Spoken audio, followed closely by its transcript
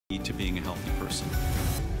to being a healthy person.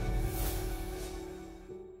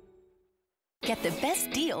 Get the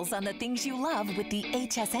best deals on the things you love with the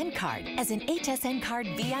HSN card. As an HSN card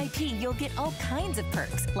VIP, you'll get all kinds of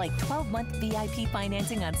perks, like 12-month VIP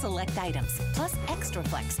financing on select items, plus extra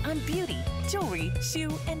flex on beauty, jewelry,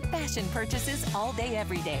 shoe, and fashion purchases all day,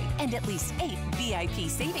 every day. And at least 8 VIP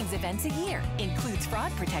savings events a year. Includes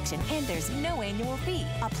fraud protection, and there's no annual fee.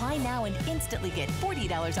 Apply now and instantly get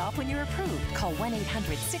 $40 off when you're approved. Call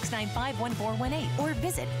 1-800-695-1418 or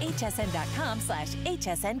visit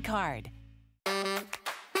hsn.com/HSN card.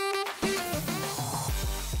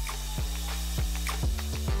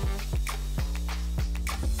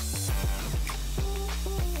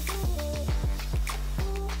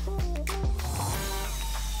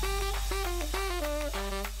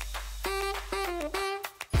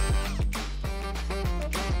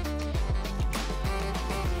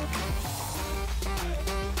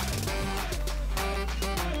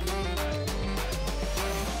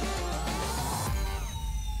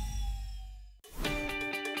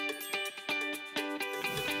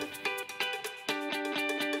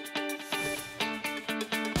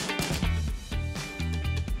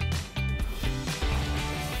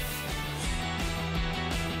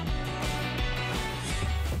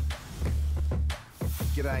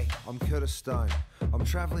 G'day, I'm Curtis Stone. I'm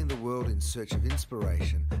travelling the world in search of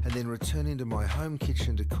inspiration and then returning to my home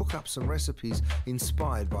kitchen to cook up some recipes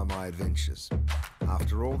inspired by my adventures.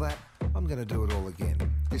 After all that, I'm going to do it all again.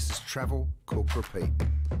 This is Travel, Cook, Repeat.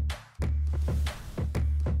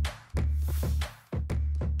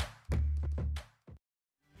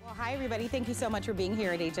 Hi everybody, thank you so much for being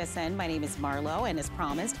here at HSN. My name is Marlo, and as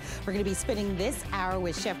promised, we're going to be spending this hour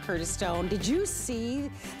with Chef Curtis Stone. Did you see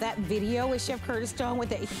that video with Chef Curtis Stone with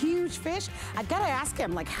that huge fish? I gotta ask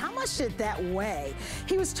him, like, how much did that weigh?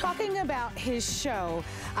 He was talking about his show,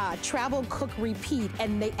 Travel, Cook, Repeat,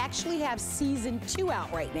 and they actually have season 2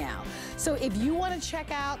 out right now. So if you want to check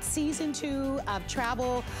out season 2 of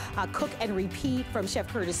Travel, Cook, and Repeat from Chef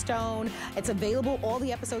Curtis Stone, it's available. All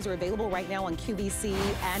the episodes are available right now on QVC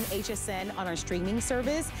and HSN on our streaming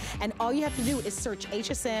service. And all you have to do is search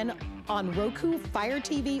HSN on Roku, Fire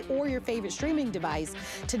TV, or your favorite streaming device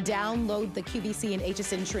to download the QVC and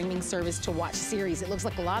HSN streaming service to watch series. It looks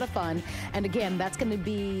like a lot of fun. And again, that's going to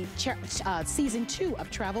be season 2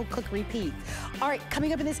 of Travel, Cook, Repeat. All right,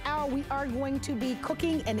 coming up in this hour, we are going to be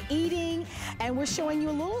cooking and eating, and we're showing you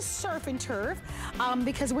a little surf and turf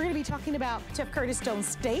because we're going to be talking about Chef Curtis Stone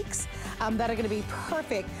steaks that are going to be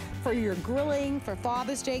perfect for your grilling, for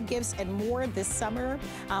Father's Day gifts, and more this summer.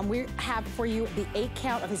 We have for you the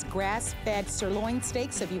 8-count of his grass-fed sirloin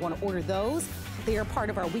steaks, so if you want to order those, they are part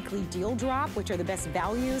of our weekly deal drop, which are the best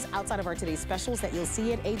values outside of our today's specials that you'll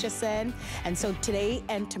see at HSN. And so today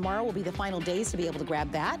and tomorrow will be the final days to be able to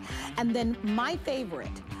grab that. And then my favorite,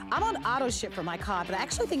 I'm on auto ship for my cod, but I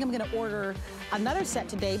actually think I'm gonna order another set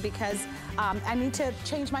today because I need to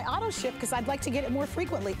change my auto ship because I'd like to get it more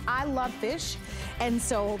frequently. I love fish, and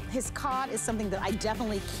so his cod is something that I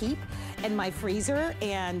definitely keep in my freezer,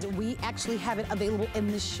 and we actually have it available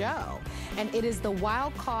in the show. And it is the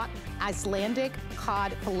wild-caught Icelandic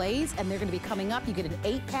cod fillets, and they're gonna be coming up. You get an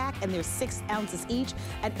 8-pack, and they're 6 ounces each,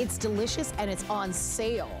 and it's delicious, and it's on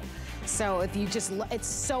sale. So if you just, it's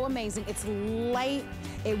so amazing. It's light.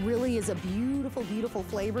 It really is a beautiful, beautiful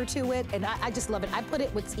flavor to it. And I just love it. I put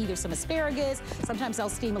it with either some asparagus. Sometimes I'll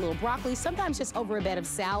steam a little broccoli. Sometimes just over a bed of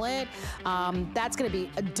salad. That's going to be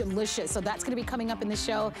delicious. So that's going to be coming up in the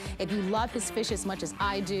show. If you love his fish as much as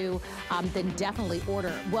I do, then definitely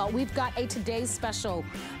order. Well, we've got a today's special,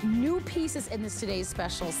 new pieces in this today's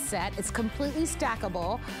special set. It's completely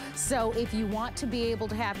stackable. So if you want to be able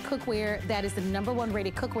to have cookware that is the #1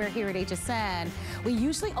 rated cookware here at HSN, we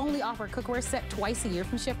usually only offer a cookware set twice a year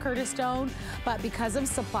from Chef Curtis Stone, but because of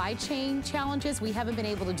supply chain challenges, we haven't been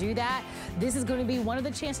able to do that. This is going to be one of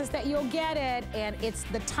the chances that you'll get it, and it's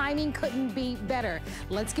the timing couldn't be better.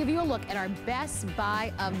 Let's give you a look at our best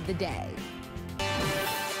buy of the day.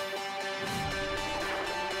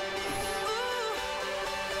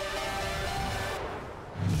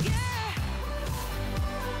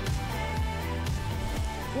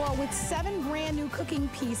 Well, with 7 brand new cooking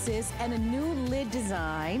pieces and a new lid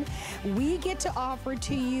design, we get to offer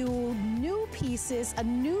to you new pieces, a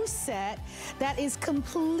new set that is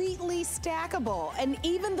completely stackable. And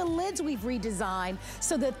even the lids we've redesigned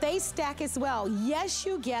so that they stack as well. Yes,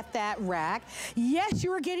 you get that rack. Yes,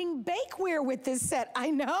 you're getting bakeware with this set. I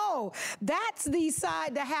know. That's the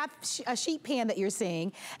side, the half sheet pan that you're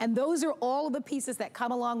seeing. And those are all of the pieces that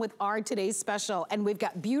come along with our today's special. And we've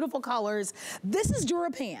got beautiful colors. This is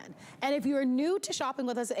DuraPan. brand. And if you're new to shopping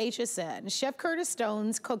with us at HSN, Chef Curtis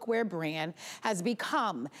Stone's cookware brand has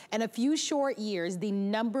become, in a few short years, the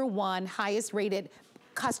 #1 highest rated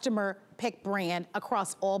customer pick brand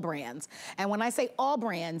across all brands. And when I say all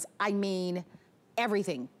brands, I mean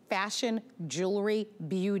everything. Fashion, jewelry,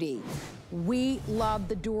 beauty. We love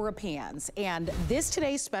the DuraPans, and this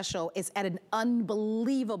today's special is at an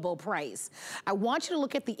unbelievable price. I want you to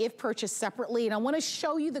look at the if purchase separately, and I want to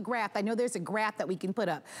show you the graph. I know there's a graph that we can put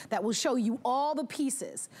up that will show you all the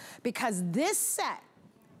pieces, because this set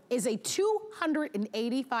is a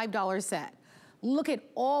 $285 set. Look at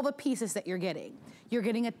all the pieces that you're getting. You're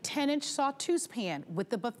getting a 10-inch sauteuse pan with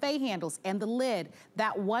the buffet handles and the lid.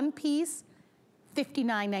 That one piece,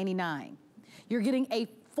 $59.99. You're getting a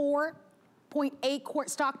 4.8 quart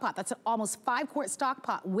stock pot. That's an almost 5 quart stock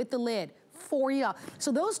pot with the lid. $40.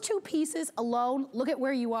 So those two pieces alone, look at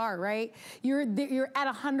where you are, right? You're at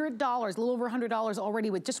 $100, a little over $100 already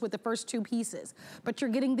with the first two pieces. But you're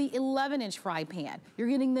getting the 11-inch fry pan. You're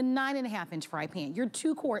getting the 9.5-inch fry pan. Your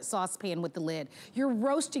 2-quart saucepan with the lid. Your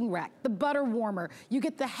roasting rack, the butter warmer. You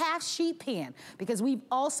get the half sheet pan, because we've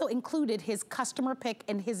also included his customer pick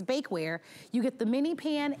and his bakeware. You get the mini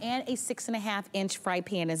pan and a 6.5-inch fry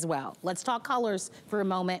pan as well. Let's talk colors for a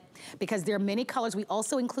moment, because there are many colors. We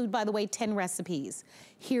also include, by the way, 10 recipes.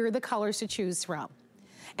 Here are the colors to choose from.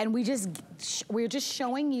 And we're just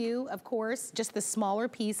showing you, of course, just the smaller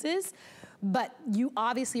pieces, but you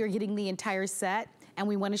obviously are getting the entire set, and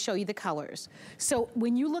we want to show you the colors. So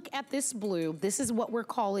when you look at this blue, this is what we're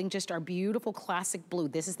calling just our beautiful classic blue.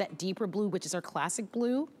 This is that deeper blue, which is our classic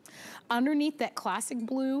blue. Underneath that classic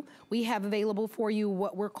blue, we have available for you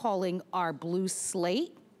what we're calling our blue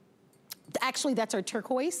slate. Actually, that's our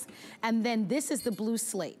turquoise. And then this is the blue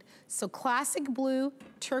slate. So classic blue,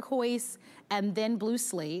 turquoise, and then blue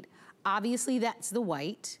slate. Obviously, that's the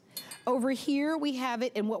white. Over here, we have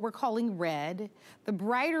it in what we're calling red. The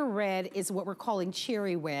brighter red is what we're calling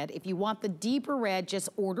cherry red. If you want the deeper red, just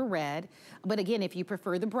order red. But again, if you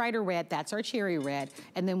prefer the brighter red, that's our cherry red.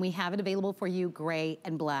 And then we have it available for you, gray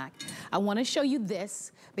and black. I want to show you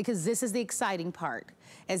this, because this is the exciting part,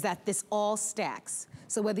 is that this all stacks.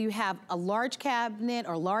 So whether you have a large cabinet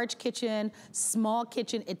or large kitchen, small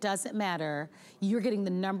kitchen, it doesn't matter. You're getting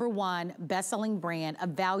the #1 best-selling brand, a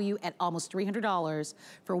value at almost $300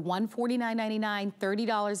 for $149.99,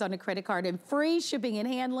 $30 on a credit card, and free shipping and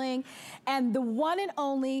handling. And the one and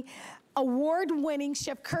only award-winning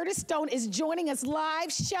Chef Curtis Stone is joining us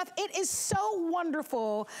live. Chef, it is so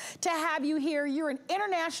wonderful to have you here. You're an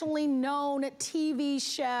internationally known TV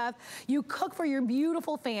chef. You cook for your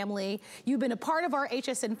beautiful family. You've been a part of our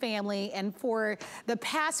HSN family, and for the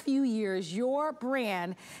past few years, your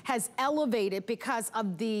brand has elevated because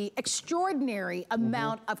of the extraordinary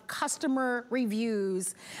amount of customer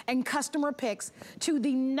reviews and customer picks to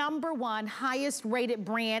the #1 highest rated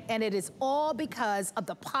brand, and it is all because of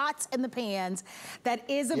the pots and the pans. That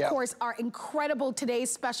is, of course, our incredible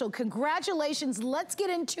today's special. Congratulations. Let's get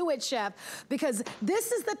into it, Chef, because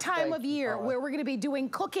this is the time of year where we're going to be doing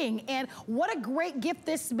cooking, and what a great gift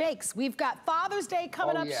this makes. We've got Father's Day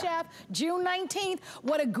coming up, Chef, June 19th.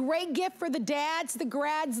 What a great gift for the dads, the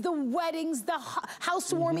grads, the weddings, the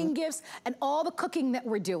housewarming gifts, and all the cooking that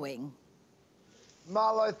we're doing.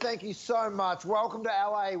 Marlo, thank you so much. Welcome to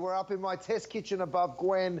LA. We're up in my test kitchen above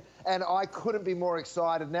Gwen, and I couldn't be more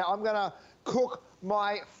excited. Now, I'm going to cook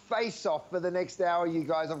my face off for the next hour, you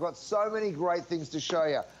guys. I've got so many great things to show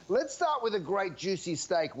you. Let's start with a great juicy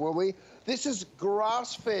steak, will we? This is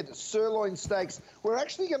grass-fed sirloin steaks. We're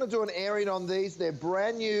actually going to do an airing on these. They're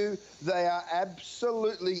brand new. They are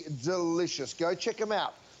absolutely delicious. Go check them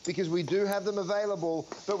out, because we do have them available,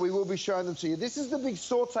 but we will be showing them to you. This is the big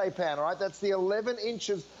saute pan, all right? That's the 11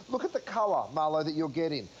 inches. Look at the color, Marlo, that you're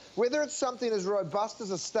getting. Whether it's something as robust as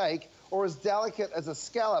a steak or as delicate as a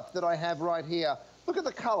scallop that I have right here, look at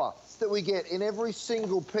the color that we get in every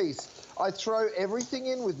single piece. I throw everything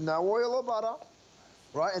in with no oil or butter,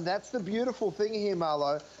 right? And that's the beautiful thing here,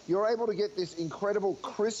 Marlo. You're able to get this incredible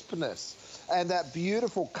crispness and that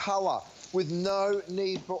beautiful color with no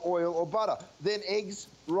need for oil or butter. Then eggs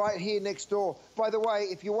right here next door. By the way,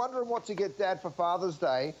 if you're wondering what to get Dad for Father's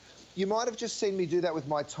Day, you might have just seen me do that with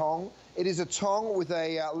my tong. It is a tong with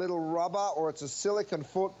a little rubber, or it's a silicone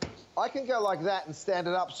foot. I can go like that and stand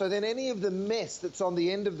it up, so then any of the mess that's on the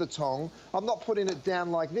end of the tong, I'm not putting it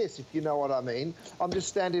down like this, if you know what I mean. I'm just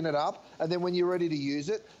standing it up, and then when you're ready to use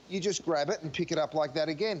it, you just grab it and pick it up like that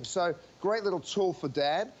again. So great little tool for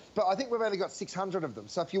Dad, but I think we've only got 600 of them,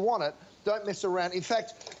 so if you want it, don't mess around. In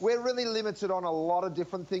fact, we're really limited on a lot of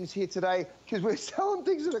different things here today, because we're selling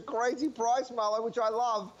things at a crazy price, Marlo, which I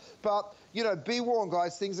love. But, you know, be warned,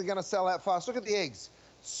 guys, things are going to sell out fast. Look at the eggs.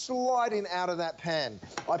 sliding out of that pan.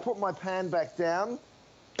 I put my pan back down.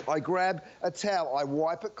 I grab a towel, I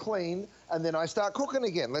wipe it clean, and then I start cooking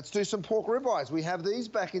again. Let's do some pork ribeyes. We have these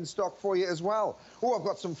back in stock for you as well. Oh, I've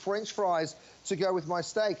got some French fries to go with my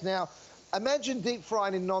steak. Now, imagine deep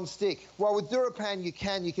frying in non-stick. Well, with DuraPan, you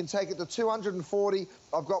can take it to 240.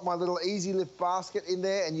 I've got my little easy lift basket in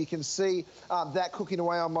there, and you can see that cooking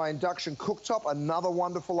away on my induction cooktop, another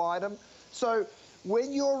wonderful item. So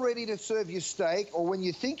when you're ready to serve your steak, or when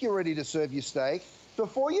you think you're ready to serve your steak,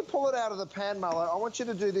 before you pull it out of the pan, Marlo, I want you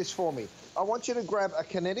to do this for me. I want you to grab a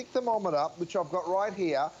kinetic thermometer, which I've got right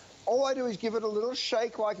here. All I do is give it a little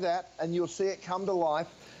shake like that, and you'll see it come to life.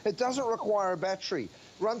 It doesn't require a battery.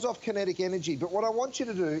 Runs off kinetic energy. But what I want you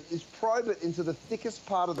to do is probe it into the thickest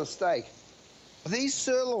part of the steak. These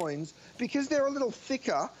sirloins, because they're a little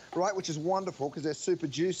thicker, right, which is wonderful because they're super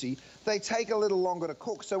juicy, they take a little longer to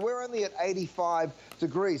cook. So we're only at 85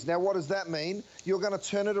 degrees. Now, what does that mean? You're going to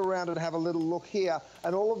turn it around and have a little look here,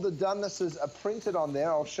 and all of the donenesses are printed on there.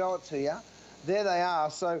 I'll show it to you. There they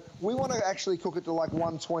are. So we want to actually cook it to like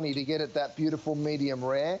 120 to get it that beautiful medium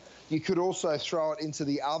rare. You could also throw it into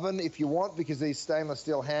the oven if you want, because these stainless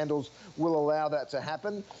steel handles will allow that to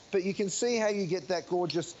happen. But you can see how you get that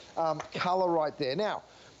gorgeous color right there. Now,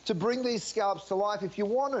 to bring these scallops to life, if you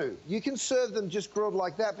want to, you can serve them just grilled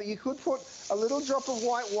like that, but you could put a little drop of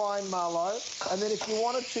white wine, Marlo, and then if you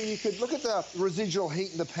wanted to, you could look at the residual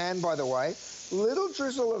heat in the pan, by the way. Little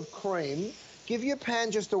drizzle of cream. Give your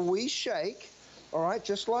pan just a wee shake, all right,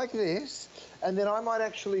 just like this. And then I might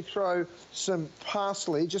actually throw some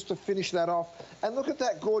parsley just to finish that off. And look at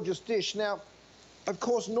that gorgeous dish. Now, of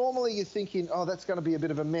course, normally you're thinking, oh, that's going to be a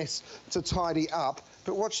bit of a mess to tidy up.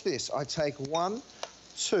 But watch this. I take 1,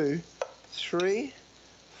 2, 3,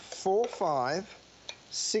 4, 5,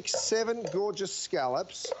 6, 7 gorgeous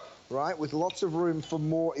scallops, right, with lots of room for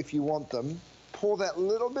more if you want them. Pour that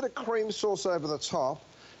little bit of cream sauce over the top.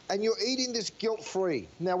 And you're eating this guilt-free.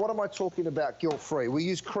 Now, what am I talking about guilt-free? We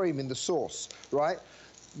use cream in the sauce, right?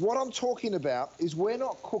 What I'm talking about is we're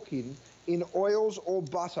not cooking in oils or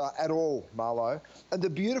butter at all, Marlo. And the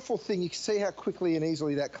beautiful thing, you can see how quickly and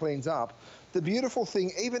easily that cleans up. The beautiful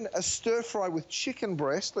thing, even a stir fry with chicken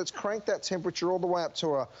breast, let's crank that temperature all the way up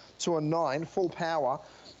to a 9, full power.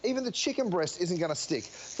 Even the chicken breast isn't going to stick.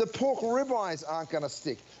 The pork ribeyes aren't going to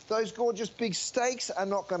stick. Those gorgeous big steaks are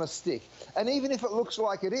not going to stick. And even if it looks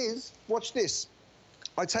like it is, watch this.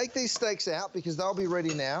 I take these steaks out because they'll be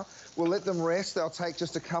ready now. We'll let them rest. They'll take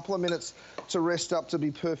just a couple of minutes to rest up to be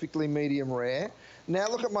perfectly medium rare. Now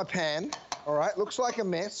look at my pan, all right? Looks like a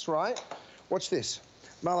mess, right? Watch this.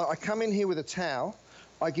 Marlo, I come in here with a towel.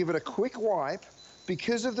 I give it a quick wipe.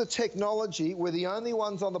 Because of the technology, we're the only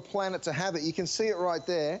ones on the planet to have it. You can see it right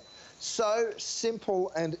there. So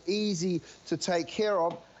simple and easy to take care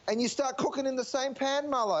of. And you start cooking in the same pan,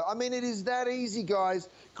 Marlo. I mean, it is that easy, guys.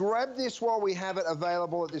 Grab this while we have it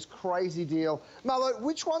available at this crazy deal. Marlo,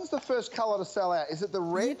 which one's the first color to sell out? Is it the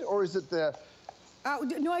red or is it the...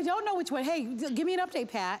 No, I don't know which one. Hey, give me an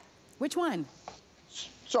update, Pat. Which one?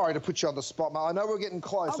 Sorry to put you on the spot, Marlo. I know we're getting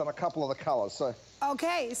close on a couple of the colors, so...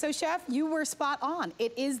 Okay, so Chef, you were spot on.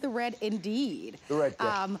 It is the red indeed. The red,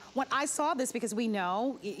 yeah. When I saw this, because we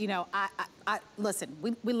know, listen,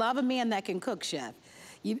 we love a man that can cook, Chef.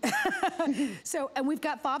 And we've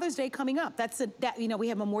got Father's Day coming up. We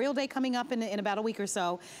have Memorial Day coming up in about a week or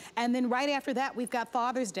so. And then right after that, we've got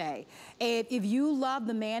Father's Day. If you love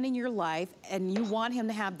the man in your life and you want him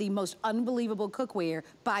to have the most unbelievable cookware,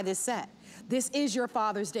 buy this set. This is your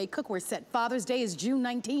Father's Day cookware set. Father's Day is June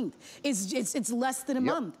 19th. It's less than a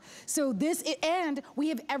month. So and we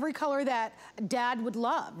have every color that Dad would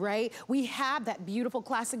love, right? We have that beautiful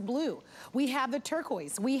classic blue. We have the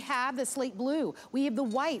turquoise. We have the slate blue. We have the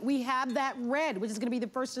white. We have that red, which is gonna be the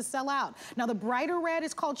first to sell out. Now the brighter red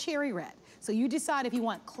is called cherry red. So you decide if you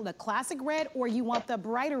want the classic red or you want the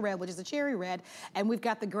brighter red, which is the cherry red. And we've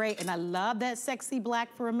got the gray, and I love that sexy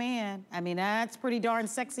black for a man. I mean, that's pretty darn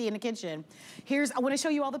sexy in the kitchen. I wanna show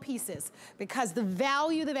you all the pieces because the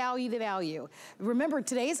value. Remember,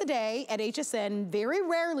 today is a day at HSN, very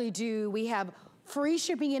rarely do we have free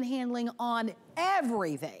shipping and handling on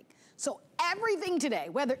everything. So everything today,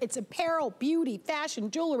 whether it's apparel, beauty, fashion,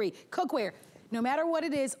 jewelry, cookware, no matter what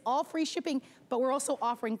it is, all free shipping, but we're also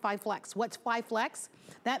offering 5 Flex. What's 5 Flex?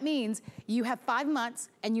 That means you have 5 months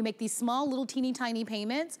and you make these small little teeny tiny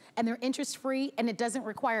payments and they're interest free and it doesn't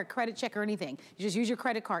require a credit check or anything. You just use your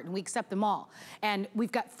credit card and we accept them all. And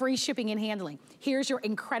we've got free shipping and handling. Here's your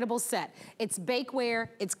incredible set. It's bakeware,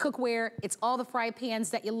 it's cookware, it's all the fry pans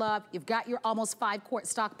that you love. You've got your almost 5-quart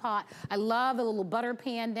stock pot. I love a little butter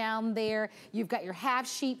pan down there. You've got your half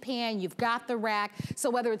sheet pan, you've got the rack. So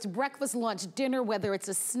whether it's breakfast, lunch, dinner, whether it's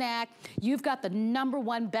a snack, you've got the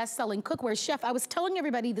 #1 best-selling cookware. Chef, I was telling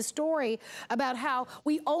everybody the story about how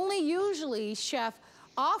we only usually, Chef,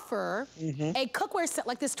 offer a cookware set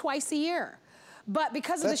like this twice a year. But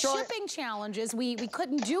because of the shipping challenges, we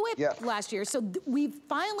couldn't do it last year. So we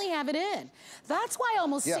finally have it in. That's why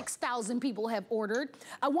almost 6,000 people have ordered.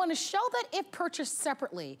 I want to show that if purchased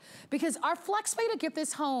separately, because our flex pay to get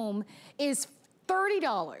this home is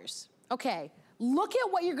 $30. Okay, look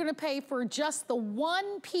at what you're going to pay for just the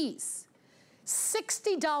one piece.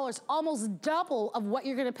 $60, almost double of what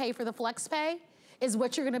you're going to pay for the flex pay is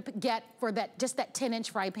what you're going to get for that, just that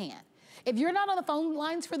 10-inch fry pan. If you're not on the phone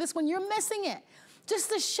lines for this one, you're missing it. Just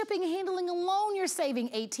the shipping and handling alone, you're saving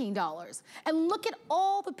 $18. And look at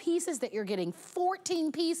all the pieces that you're getting,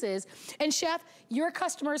 14 pieces. And Chef, your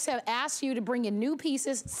customers have asked you to bring in new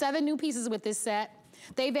pieces, 7 new pieces with this set.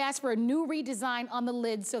 They've asked for a new redesign on the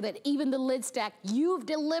lid so that even the lid stack you've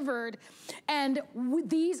delivered, and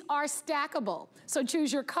these are stackable. So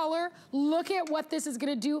choose your color, look at what this is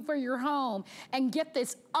gonna do for your home, and get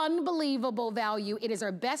this unbelievable value. It is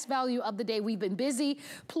our best value of the day. We've been busy.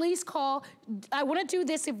 Please call. I wanna do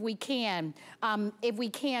this if we can,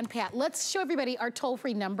 Pat. Let's show everybody our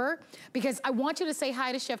toll-free number, because I want you to say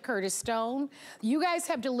hi to Chef Curtis Stone. You guys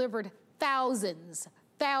have delivered thousands,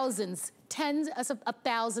 tens of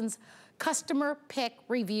thousands customer pick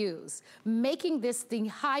reviews, making this the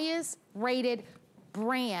highest rated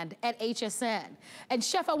brand at HSN. And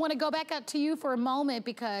Chef, I want to go back out to you for a moment,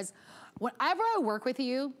 because whenever I work with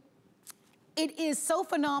you, it is so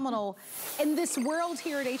phenomenal in this world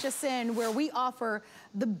here at HSN where we offer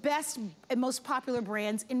the best and most popular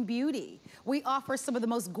brands in beauty. We offer some of the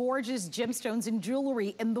most gorgeous gemstones and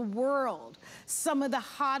jewelry in the world, some of the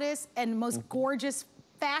hottest and most gorgeous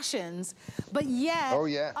fashions, but yet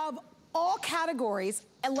of all categories,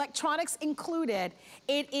 electronics included,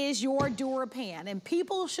 it is your DuraPan. And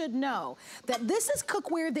people should know that this is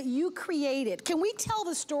cookware that you created. Can we tell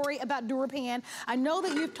the story about DuraPan? I know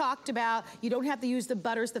that you've talked about you don't have to use the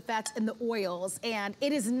butters, the fats, and the oils, and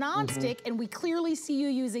it is non-stick, and we clearly see you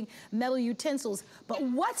using metal utensils. But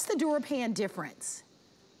what's the DuraPan difference?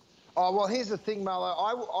 Oh, well, here's the thing, Marlo.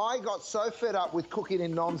 I got so fed up with cooking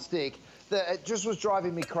in non-stick that it just was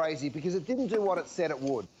driving me crazy, because it didn't do what it said it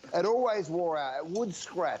would. It always wore out. It would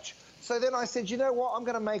scratch. So then I said, you know what? I'm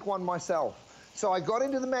going to make one myself. So I got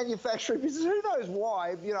into the manufacturing business. Who knows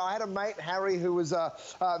why? You know, I had a mate, Harry, who was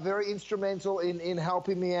very instrumental in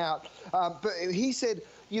helping me out. But he said,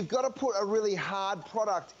 you've got to put a really hard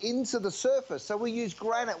product into the surface. So we use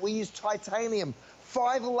granite, we use titanium.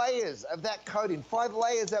 5 layers of that coating, 5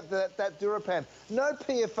 layers of that DuraPan. No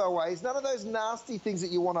PFOAs, none of those nasty things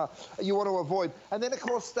that you want to avoid. And then, of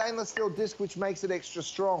course, stainless steel disc, which makes it extra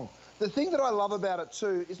strong. The thing that I love about it,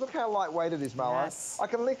 too, is look how lightweight it is, Marlo. Yes. I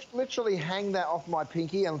can literally hang that off my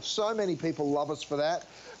pinky, and so many people love us for that.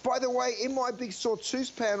 By the way, in my big sauteuse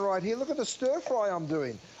pan right here, look at the stir fry I'm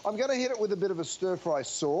doing. I'm going to hit it with a bit of a stir fry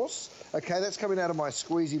sauce. Okay, that's coming out of my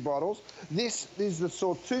squeezy bottles. This is the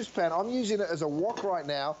sauteuse pan. I'm using it as a wok right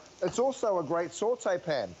now. It's also a great saute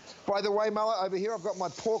pan. By the way, Marlo, over here I've got my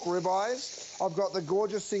pork ribeyes. I've got the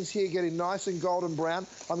gorgeous things here getting nice and golden brown.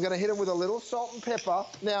 I'm going to hit them with a little salt and pepper.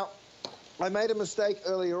 Now, I made a mistake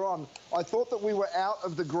earlier on. I thought that we were out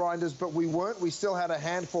of the grinders, but we weren't. We still had a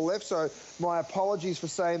handful left, so my apologies for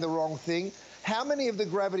saying the wrong thing. How many of the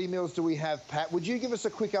gravity mills do we have, Pat? Would you give us a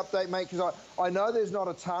quick update, mate? Because I know there's not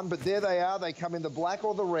a ton, but there they are. They come in the black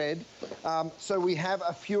or the red. So we have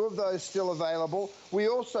a few of those still available. We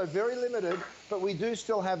also, very limited, but we do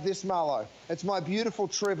still have this, Marlo. It's my beautiful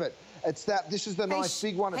trivet. It's that. This is the nice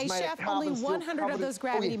big one. It's made Chef, of carbon only steel. 100 of those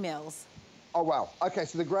gravity mills. Oh, wow. Okay,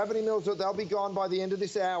 so the gravity mills, they'll be gone by the end of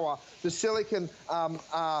this hour. The silicon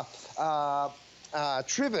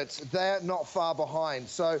trivets, they're not far behind.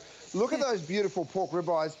 So look at those beautiful pork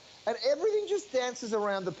ribeyes. And everything just dances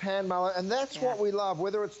around the pan, Marlo, and that's what we love,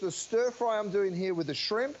 whether it's the stir fry I'm doing here with the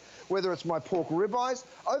shrimp, whether it's my pork ribeyes.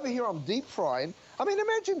 Over here I'm deep frying. I mean,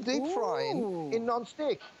 imagine deep frying in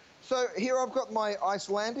non-stick. So here I've got my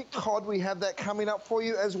Icelandic cod. We have that coming up for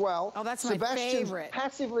you as well. Oh, that's my favorite.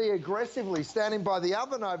 Passively, aggressively standing by the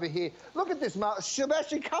oven over here. Look at this,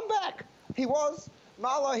 Sebastian, come back. He was.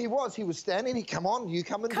 Marlo, he was standing. Come on, you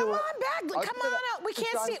come and do it. Come on back. Come on out. We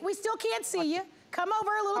can't see. We still can't see you. Come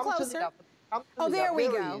over a little closer. Oh, there we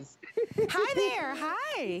go. Hi there.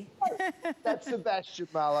 Hi. That's Sebastian,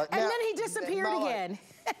 Marlo. And then he disappeared again.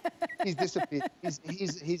 He's disappeared.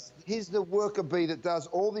 He's the worker bee that does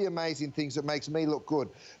all the amazing things that makes me look good.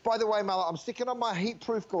 By the way, Marlo, I'm sticking on my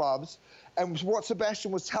heat-proof gloves, and what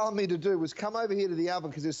Sebastian was telling me to do was come over here to the oven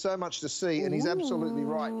because there's so much to see, and he's absolutely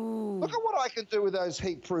right. Look at what I can do with those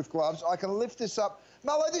heat-proof gloves. I can lift this up.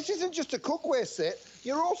 Marlo, this isn't just a cookware set.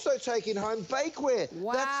 You're also taking home bakeware.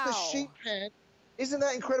 Wow. That's the sheet pan. Isn't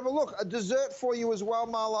that incredible? Look, a dessert for you as well,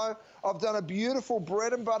 Marlo. I've done a beautiful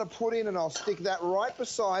bread and butter pudding, and I'll stick that right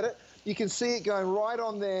beside it. You can see it going right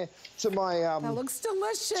on there to my... that looks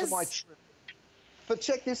delicious. To my trim. But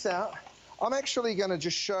check this out. I'm actually going to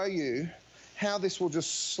just show you how this will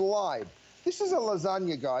just slide. This is a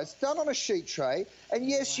lasagna, guys, done on a sheet tray. And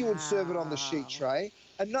yes, you would serve it on the sheet tray.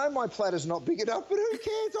 And no, my platter's not big enough, but who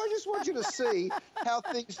cares? I just want you to see how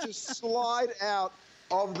things just slide out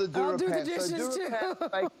of the DuraPan. I'll do the dishes too.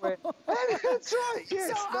 That's right, yes.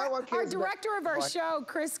 So no one cares. Our director of our show,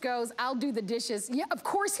 Chris, goes, I'll do the dishes. Yeah, of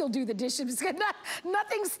course he'll do the dishes because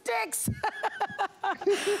nothing sticks. Okay,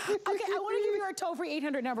 I want to give you our toll-free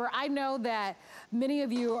 800 number. I know that many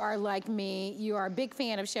of you are like me. You are a big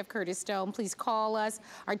fan of Chef Curtis Stone. Please call us.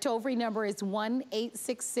 Our toll-free number is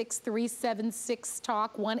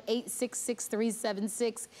 1-866-376-TALK,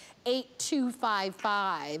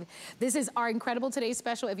 1-866-376-8255. This is our Incredible Today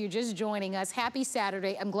special. If you're just joining us, happy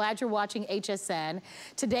Saturday. I'm glad you're watching HSN.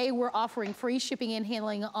 Today, we're offering free shipping and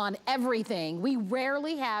handling on everything. We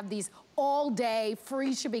rarely have these all-day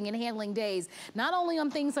free shipping and handling days, not only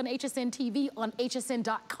on things on HSN TV, on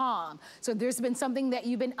hsn.com. So there's been something that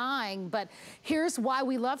you've been eyeing, but here's why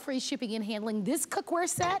we love free shipping and handling. This cookware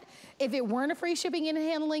set, if it weren't a free shipping and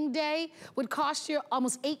handling day, would cost you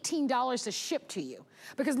almost $18 to ship to you.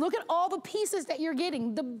 Because look at all the pieces that you're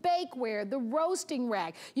getting, the bakeware, the roasting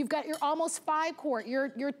rack. You've got your almost 5-quart, your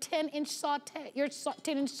 10-inch saute, your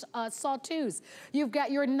 10-inch sauteuse. You've got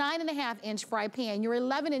your 9.5-inch fry pan, your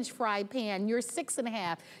 11-inch fry pan, your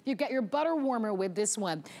 6.5. You've got your butter warmer with this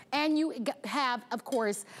one. And you have, of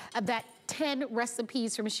course, that 10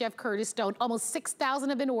 recipes from Chef Curtis Stone. Almost 6,000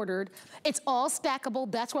 have been ordered. It's all stackable.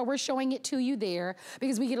 That's why we're showing it to you there,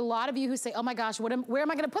 because we get a lot of you who say, oh my gosh, where am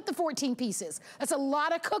I gonna put the 14 pieces? That's a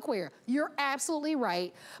lot of cookware. You're absolutely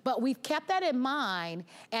right, but we've kept that in mind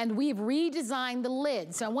and we've redesigned the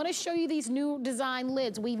lids. So I wanna show you these new design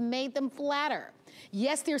lids. We've made them flatter.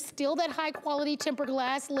 Yes, there's still that high quality tempered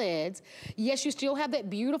glass lids. Yes, you still have that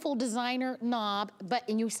beautiful designer knob,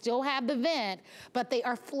 and you still have the vent, but they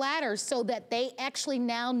are flatter so that they actually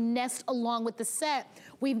now nest along with the set.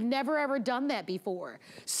 We've never ever done that before.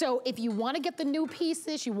 So if you wanna get the new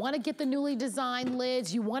pieces, you wanna get the newly designed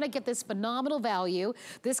lids, you wanna get this phenomenal value,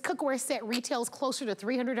 this cookware set retails closer to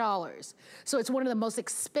 $300. So it's one of the most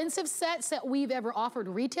expensive sets that we've ever offered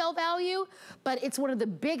retail value, but it's one of the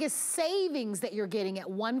biggest savings that you're getting at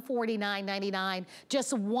 $149.99.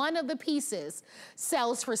 Just one of the pieces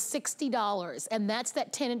sells for $60, and that's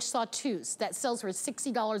that 10-inch sauteuse that sells for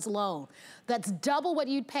 $60 alone. That's double what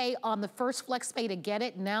you'd pay on the first flex pay to get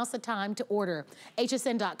it. Now's the time to order.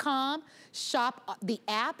 hsn.com, shop the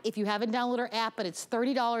app if you haven't downloaded our app, but it's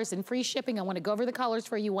 $30 in free shipping. I want to go over the colors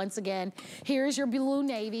for you once again. Here's your blue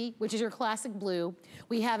navy, which is your classic blue.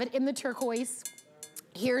 We have it in the turquoise.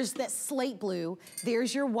 Here's that slate blue.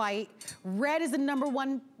 There's your white. Red is the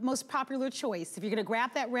 #1 most popular choice. If you're gonna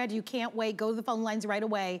grab that red, you can't wait. Go to the phone lines right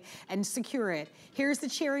away and secure it. Here's the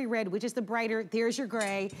cherry red, which is the brighter. There's your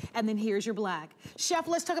gray, and then here's your black. Chef,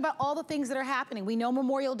 let's talk about all the things that are happening. We know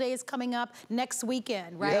Memorial Day is coming up next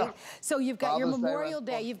weekend, right? Yeah. So you've got your Memorial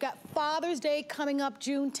Day. You've got Father's Day coming up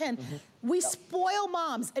June 10th. We spoil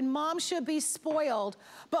moms, and moms should be spoiled,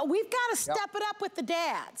 but we've got to step it up with the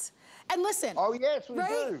dads. And listen. Oh, yes, we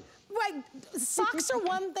do. Right, socks are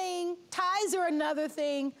one thing, ties are another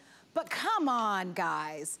thing, but come on,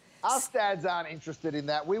 guys. Us dads aren't interested in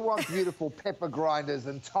that. We want beautiful pepper grinders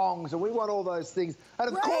and tongs, and we want all those things. And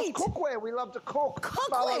of course, cookware. We love to cook.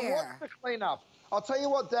 Cookware. What's the cleanup? I'll tell you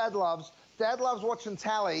what Dad loves. Dad loves watching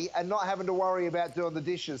Tally and not having to worry about doing the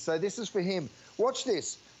dishes. So this is for him. Watch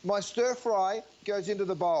this. My stir fry goes into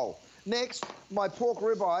the bowl. Next, my pork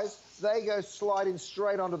ribeyes, they go sliding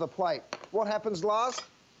straight onto the plate. What happens last?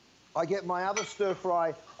 I get my other stir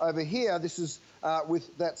fry over here. This is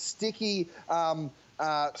with that sticky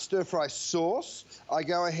stir fry sauce. I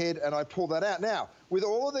go ahead and I pull that out. Now, with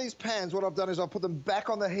all of these pans, what I've done is I'll put them back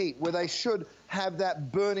on the heat where they should have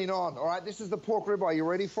that burning on, all right? This is the pork ribeye. You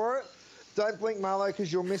ready for it? Don't blink, Marlo,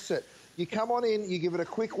 because you'll miss it. You come on in, you give it a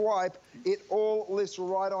quick wipe, it all lifts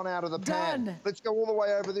right on out of the pan. Done. Let's go all the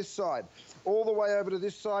way over this side. All the way over to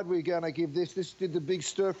this side, we're going to give this did the big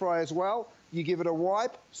stir fry as well. You give it a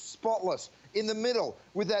wipe, spotless. In the middle,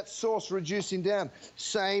 with that sauce reducing down.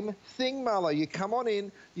 Same thing, Marlo. You come on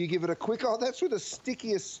in, you give it a quick, oh, that's with the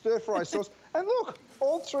stickiest stir fry sauce. And look,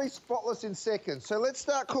 all three spotless in seconds. So let's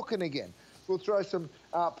start cooking again. We'll throw some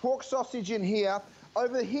pork sausage in here.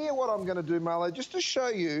 Over here, what I'm going to do, Marlo, just to show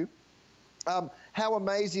you how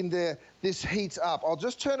amazing this heats up. I'll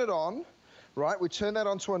just turn it on, right? We turn that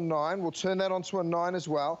onto a 9. We'll turn that onto a 9 as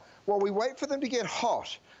well. While we wait for them to get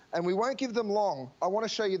hot, and we won't give them long, I want to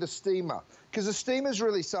show you the steamer, because the steamer is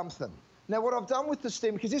really something. Now, what I've done with the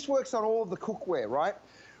steamer, because this works on all of the cookware, right?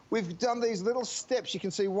 We've done these little steps. You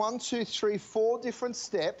can see 1, 2, 3, 4 different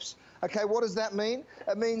steps. Okay, what does that mean?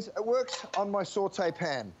 It means it works on my saute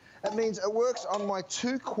pan. It means it works on my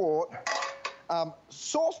 2-quart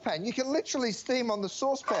saucepan. You can literally steam on the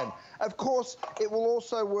saucepan. Of course, it will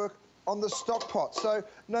also work on the stock pot. So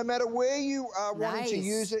no matter where you are wanting to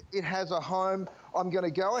use it, it has a home. I'm going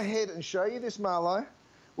to go ahead and show you this, Marlo.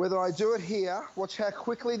 Whether I do it here, watch how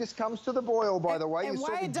quickly this comes to the boil, by the way. And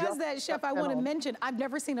why it does that, Chef, I want to mention, I've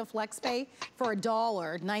never seen a FlexPay for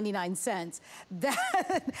 $1.99.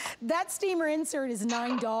 That steamer insert is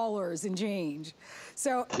 $9 and change.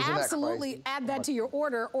 So absolutely add that to your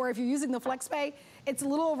order, or if you're using the FlexPay, it's a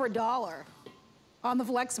little over $1 on the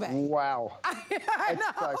FlexPay. Wow. I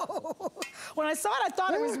know. When I saw it, I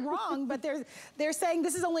thought it was wrong, but they're saying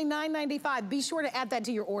this is only $9.95. Be sure to add that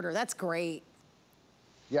to your order. That's great.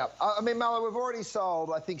 Yeah, I mean, Marlo, we've already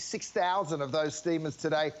sold, I think, 6,000 of those steamers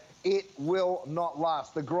today. It will not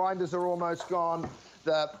last. The grinders are almost gone.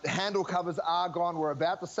 The handle covers are gone. We're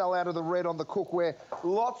about to sell out of the red on the cookware.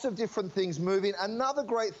 Lots of different things moving. Another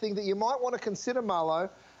great thing that you might want to consider, Marlo,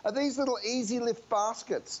 are these little easy lift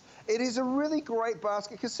baskets. It is a really great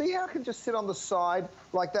basket, because see how it can just sit on the side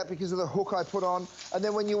like that because of the hook I put on, and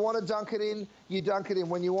then when you want to dunk it in, you dunk it in.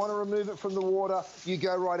 When you want to remove it from the water, you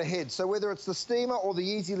go right ahead. So whether it's the steamer or the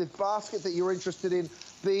easy lift basket that you're interested in,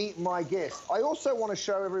 be my guest. I also want to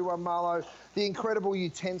show everyone, Marlo, the incredible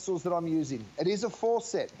utensils that I'm using. It is a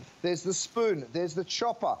 4-set. There's the spoon, there's the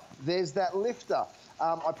chopper, there's that lifter.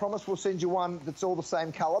 I promise we'll send you one that's all the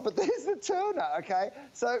same colour, but there's the turner, okay?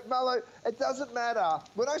 So, Marlo, it doesn't matter.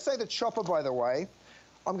 When I say the chopper, by the way,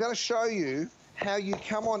 I'm going to show you how you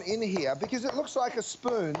come on in here, because it looks like a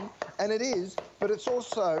spoon, and it is, but it's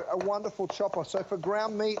also a wonderful chopper. So for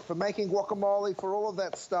ground meat, for making guacamole, for all of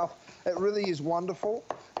that stuff, it really is wonderful.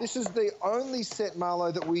 This is the only set,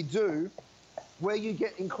 Marlo, that we do where you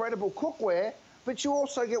get incredible cookware, but you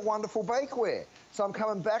also get wonderful bakeware. So I'm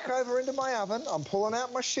coming back over into my oven. I'm pulling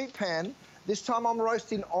out my sheet pan. This time I'm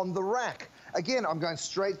roasting on the rack. Again, I'm going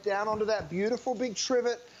straight down onto that beautiful big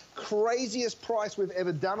trivet. Craziest price we've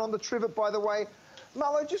ever done on the trivet, by the way.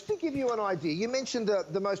 Marlo, just to give you an idea, you mentioned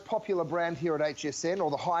the most popular brand here at HSN, or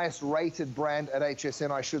the highest rated brand at HSN,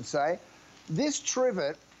 I should say. This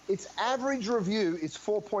trivet, its average review is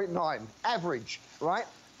 4.9, average, right?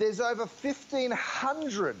 There's over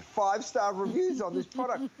 1,500 5-star reviews on this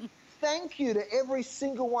product. Thank you to every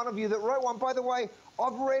single one of you that wrote one. By the way,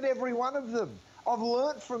 I've read every one of them. I've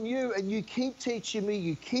learnt from you, and you keep teaching me,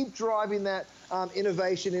 you keep driving that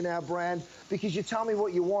innovation in our brand, because you tell me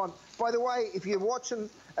what you want. By the way, if you're watching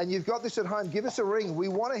and you've got this at home, give us a ring. We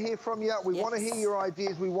want to hear from you. We want to hear your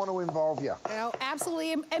ideas. We want to involve you. Oh,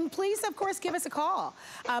 absolutely. And please, of course, give us a call,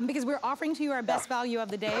 because we're offering to you our best value of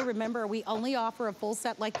the day. Remember, we only offer a full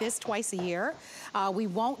set like this twice a year. We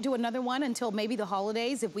won't do another one until maybe the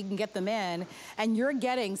holidays, if we can get them in. And you're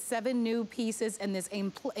getting 7 new pieces in this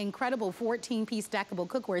incredible 14-piece stackable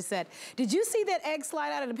cookware set. Did you see that egg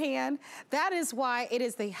slide out of the pan? That is why it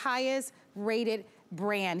is the highest rated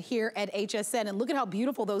brand here at HSN, and look at how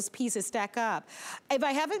beautiful those pieces stack up. If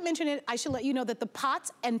I haven't mentioned it, I should let you know that the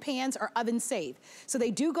pots and pans are oven safe. So they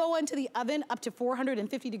do go into the oven up to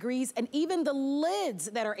 450 degrees, and even the lids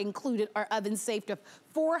that are included are oven safe to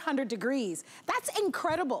 400 degrees. That's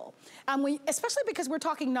incredible, especially because we're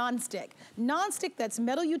talking non-stick. Non-stick that's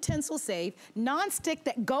metal utensil safe, non-stick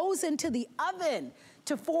that goes into the oven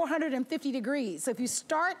to 450 degrees. So if you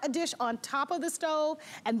start a dish on top of the stove,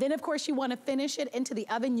 and then of course you want to finish it into the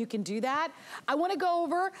oven, you can do that. I want to go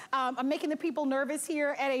over, I'm making the people nervous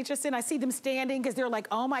here at HSN. I see them standing because they're like,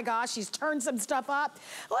 oh my gosh, she's turned some stuff up.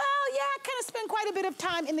 Well, yeah, I kind of spend quite a bit of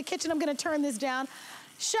time in the kitchen. I'm going to turn this down.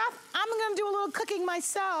 Chef, I'm going to do a little cooking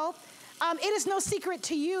myself. It is no secret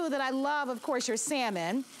to you that I love, of course, your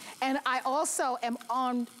salmon. And I also am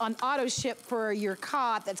on auto ship for your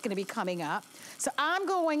cod that's gonna be coming up. So I'm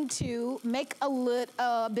going to make a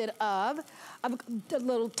little bit of the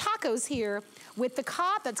little tacos here with the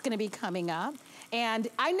cod that's gonna be coming up. And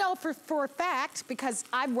I know for a fact, because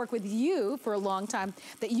I've worked with you for a long time,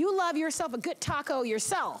 that you love yourself a good taco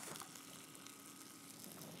yourself.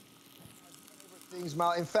 Things,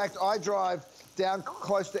 Marla. In fact, I drive down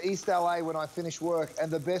close to East LA when I finish work,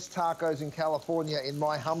 and the best tacos in California, in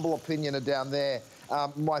my humble opinion, are down there.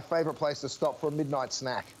 My favorite place to stop for a midnight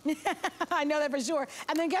snack. I know that for sure.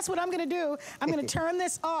 And then guess what I'm gonna do? I'm gonna turn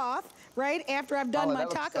this off right after I've done my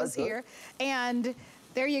tacos here. And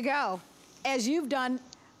there you go. As you've done,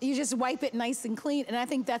 you just wipe it nice and clean, and I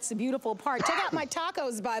think that's the beautiful part. Check out my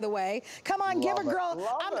tacos, by the way. Come on, give a girl.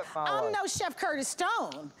 I'm no Chef Curtis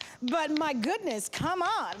Stone, but my goodness, come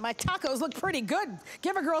on. My tacos look pretty good.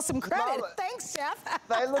 Give a girl some credit. Thanks, Chef.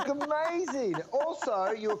 They look amazing.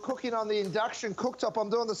 Also, you're cooking on the induction cooktop. I'm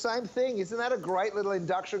doing the same thing. Isn't that a great little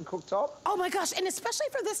induction cooktop? Oh my gosh, and especially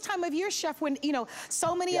for this time of year, Chef, when, you know,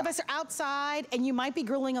 so many of us are outside and you might be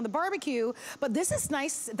grilling on the barbecue, but this is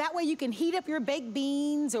nice. That way you can heat up your baked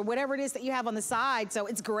beans or whatever it is that you have on the side, so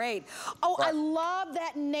it's great. Oh, I love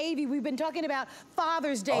that navy. We've been talking about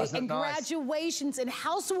Father's Day and graduations and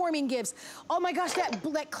housewarming gifts. Oh my gosh,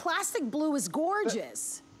 that classic blue is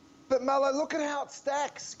gorgeous. But Marlo, look at how it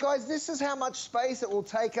stacks. Guys, this is how much space it will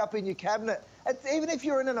take up in your cabinet. Even if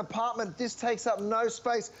you're in an apartment, this takes up no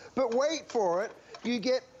space. But wait for it, you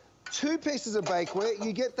get 2 pieces of bakeware,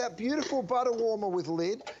 you get that beautiful butter warmer with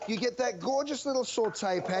lid, you get that gorgeous little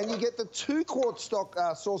saute pan, you get the 2-quart stock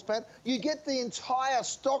saucepan, you get the entire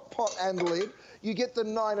stock pot and lid, you get the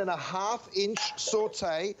 9.5-inch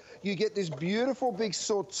saute, you get this beautiful big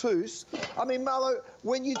sauteuse. I mean, Marlo,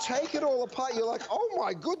 when you take it all apart, you're like, oh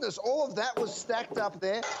my goodness, all of that was stacked up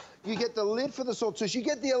there. You get the lid for the sauteuse. You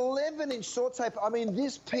get the 11-inch saute. I mean,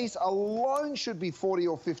 this piece alone should be 40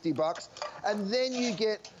 or 50 bucks. And then you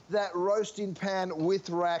get that roasting pan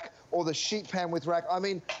with rack or the sheet pan with rack. I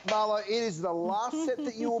mean, Marlo, it is the last set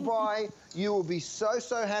that you will buy. You will be so,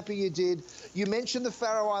 so happy you did. You mentioned the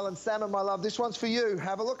Faroe Island salmon, my love. This one's for you.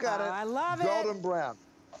 Have a look at it. I love it. Golden brown.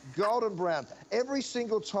 Golden brown. Every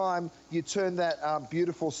single time you turn that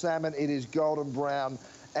beautiful salmon, it is golden brown.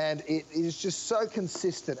 And it is just so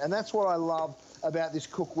consistent. And that's what I love about this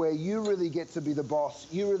cookware. You really get to be the boss.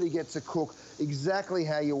 You really get to cook exactly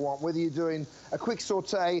how you want, whether you're doing a quick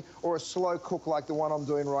saute or a slow cook like the one I'm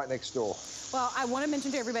doing right next door. Well, I want to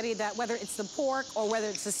mention to everybody that whether it's the pork or whether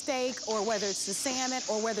it's the steak or whether it's the salmon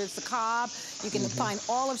or whether it's the cob, you can find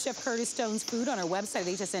all of Chef Curtis Stone's food on our website at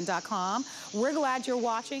hsn.com. We're glad you're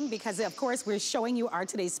watching because, of course, we're showing you our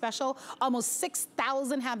today's special. Almost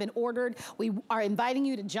 6,000 have been ordered. We are inviting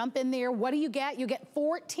you to jump in there. What do you get? You get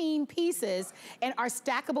 14 pieces in our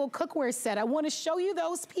stackable cookware set. I want to show you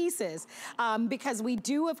those pieces because we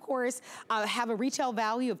do, of course, have a retail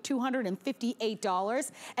value of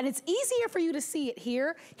 $258, and it's easier for you to see it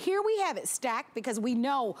here. Here we have it stacked because we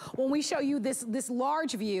know when we show you this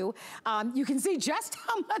large view, you can see just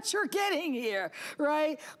how much you're getting here,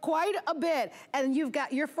 right? Quite a bit. And you've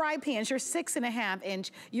got your fry pans, your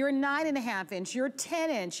 6.5-inch, your 9.5-inch, your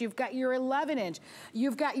 10-inch, you've got your 11-inch,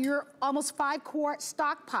 you've got your almost 5-quart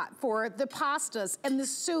stock pot for the pastas and the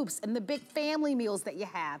soups and the big family meals that you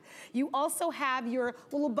have. You also have your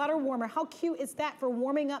little butter warmer. How cute is that for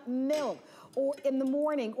warming up milk or in the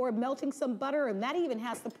morning or melting some butter, and that even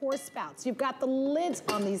has the pour spouts. You've got the lids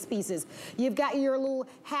on these pieces. You've got your little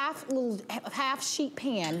half sheet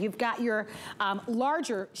pan. You've got your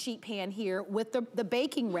larger sheet pan here with the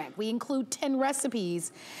baking rack. We include 10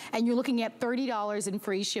 recipes, and you're looking at $30 in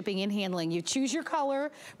free shipping and handling. You choose your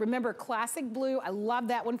color. Remember, classic blue. I love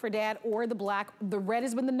that one for Dad, or the black. The red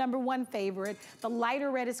has been the #1 favorite. The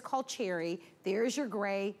lighter red is called cherry. There's your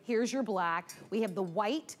gray. Here's your black. We have the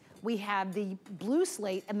white. We have the blue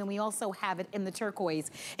slate, and then we also have it in the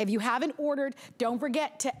turquoise. If you haven't ordered, don't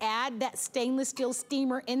forget to add that stainless steel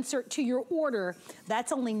steamer insert to your order.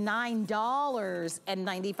 That's only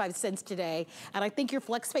 $9.95 today. And I think your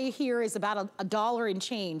FlexPay here is about $1 and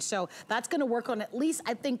change. So that's gonna work on at least,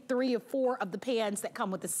 I think, 3 or 4 of the pans that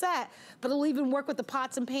come with the set, but it'll even work with the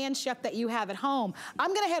pots and pans, Chef, that you have at home.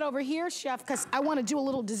 I'm gonna head over here, Chef, because I wanna do a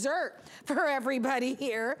little dessert for everybody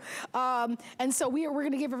here. And so we're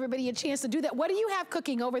gonna give everybody a chance to do that. What do you have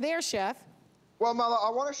cooking over there, Chef? Well, Marla, I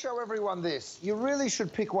want to show everyone this. You really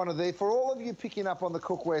should pick one of these. For all of you picking up on the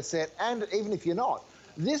cookware set, and even if you're not,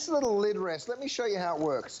 this little lid rest, let me show you how it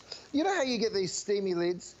works. You know how you get these steamy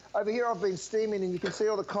lids? Over here I've been steaming and you can see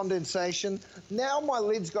all the condensation. Now my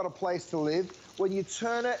lid's got a place to live. When you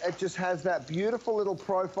turn it, it just has that beautiful little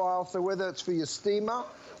profile. So whether it's for your steamer,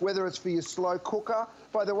 whether it's for your slow cooker.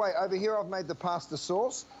 By the way, over here I've made the pasta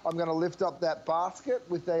sauce. I'm going to lift up that basket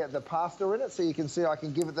with the pasta in it so you can see I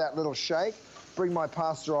can give it that little shake. Bring my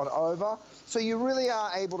pasta on over. So you really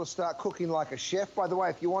are able to start cooking like a chef. By the way,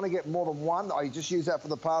 if you want to get more than one, you just use that for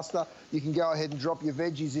the pasta. You can go ahead and drop your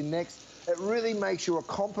veggies in next. It really makes you a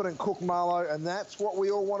competent cook, Marlo, and that's what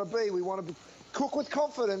we all want to be. We want to cook with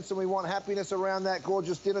confidence and we want happiness around that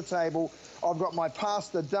gorgeous dinner table. I've got my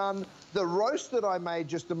pasta done. The roast that I made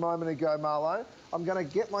just a moment ago, Marlo, I'm going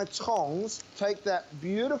to get my tongs, take that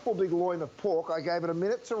beautiful big loin of pork. I gave it a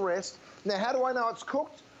minute to rest. Now, how do I know it's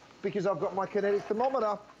cooked? Because I've got my kinetic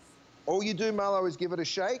thermometer. All you do, Marlo, is give it a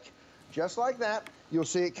shake, just like that. You'll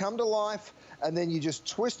see it come to life, and then you just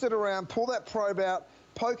twist it around, pull that probe out,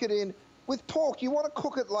 poke it in. With pork, you want to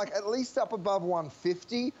cook it like at least up above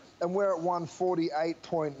 150, and we're at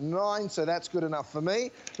 148.9, so that's good enough for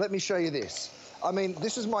me. Let me show you this. I mean,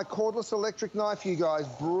 this is my cordless electric knife, you guys.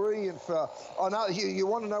 Brilliant for... Oh, no, you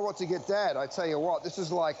want to know what to get, Dad? I tell you what, this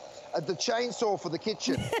is like the chainsaw for the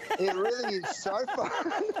kitchen. It really is so fun.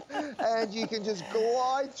 And you can just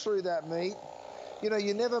glide through that meat. You know,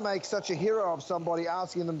 you never make such a hero of somebody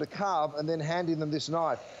asking them to carve and then handing them this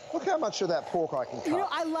knife. Look how much of that pork I can cut. You know,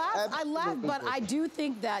 I laugh, but I do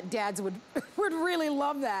think that dads would really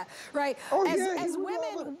love that, right? Oh, as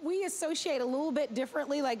women, we associate a little bit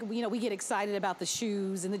differently. Like, you know, we get excited about the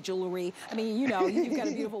shoes and the jewelry. I mean, you know, you've got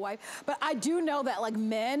a beautiful wife. But I do know that, like,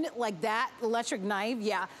 men, like that electric knife,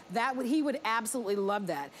 yeah, he would absolutely love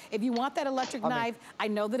that. If you want that electric knife, I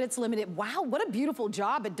know that it's limited. Wow, what a beautiful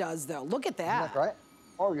job it does, though. Look at that. Isn't that great?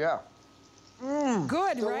 Oh, yeah.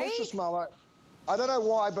 Good, delicious, right? Delicious, Marlo. I don't know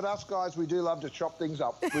why, but us guys, we do love to chop things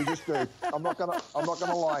up. We just do. I'm not gonna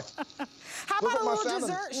lie. How about a little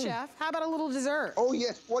dessert, Chef? How about a little dessert? Oh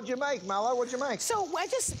yes. What'd you make, Marlo? What'd you make? So I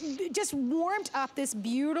just warmed up this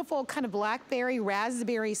beautiful kind of blackberry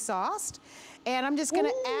raspberry sauce. And I'm just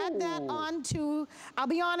gonna add that onto, I'll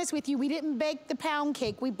be honest with you, we didn't bake the pound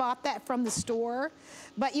cake. We bought that from the store.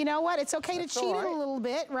 But you know what? It's okay to cheat it a little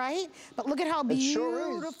bit, right? But look at how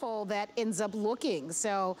beautiful that ends up looking.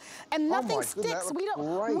 So, and nothing sticks. We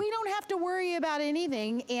don't have to worry about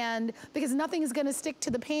anything, and because nothing is gonna stick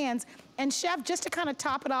to the pans. And Chef, just to kind of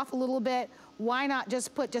top it off a little bit, why not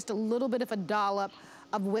just put just a little bit of a dollop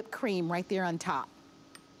of whipped cream right there on top?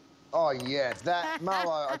 Oh, yeah, that,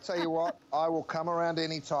 Marlo, I tell you what, I will come around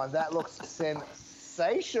anytime. That looks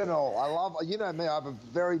sensational. I love, you know me, I have a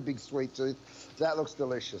very big sweet tooth. That looks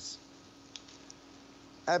delicious.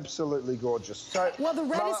 Absolutely gorgeous. So, well, the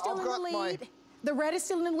red is still in the lead. The red is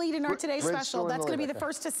still in the lead in our today's special. That's going to be the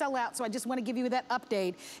first to sell out, so I just want to give you that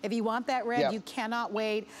update. If you want that red, you cannot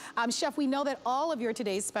wait. Chef, we know that all of your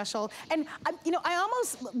today's special, and you know, I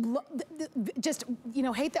almost just, you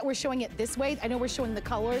know, hate that we're showing it this way. I know we're showing the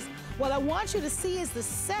colors. What I want you to see is the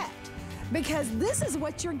set, because this is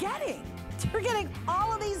what you're getting. You're getting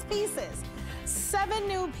all of these pieces. 7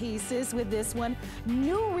 new pieces with this one.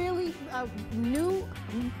 Newly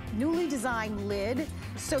designed lid,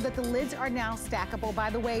 so that the lids are now stackable. By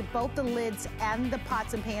the way, both the lids and the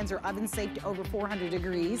pots and pans are oven safe to over 400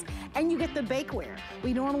 degrees. And you get the bakeware.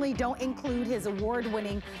 We normally don't include his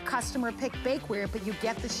award-winning customer pick bakeware, but you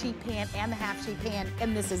get the sheet pan and the half sheet pan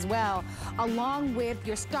in this as well. Along with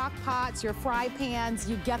your stock pots, your fry pans,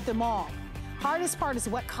 you get them all. Hardest part is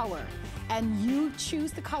what color. And you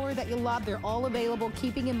choose the color that you love. They're all available,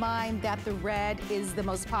 keeping in mind that the red is the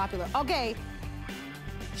most popular. Okay,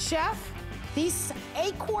 Chef, these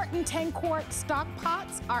 8-quart and 10-quart stock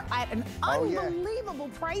pots are at an unbelievable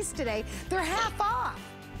price today. They're half off.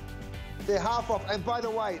 They're half off. And by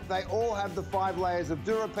the way, they all have the 5 layers of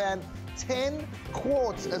DuraPan. 10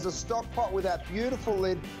 quarts as a stock pot with that beautiful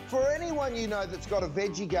lid. For anyone you know that's got a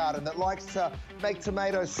veggie garden that likes to make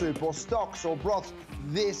tomato soup or stocks or broths,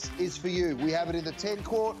 this is for you. We have it in the 10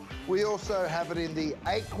 quart. We also have it in the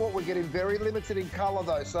 8 quart. We're getting very limited in color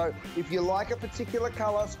though. So if you like a particular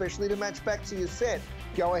color, especially to match back to your set,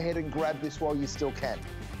 go ahead and grab this while you still can.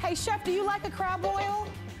 Hey Chef, do you like a crab boil?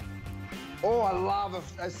 Oh, I love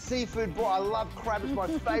a seafood boil. I love crab. It's my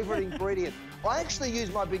favorite ingredient. I actually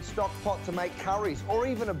use my big stock pot to make curries or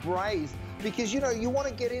even a braise because, you know, you want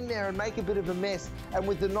to get in there and make a bit of a mess. And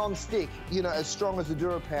with the non-stick, you know, as strong as the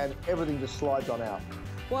DuraPan, everything just slides on out.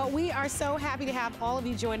 Well, we are so happy to have all of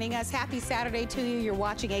you joining us. Happy Saturday to you. You're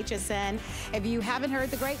watching HSN. If you haven't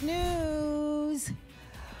heard the great news,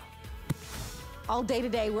 All day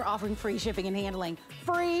today, we're offering free shipping and handling.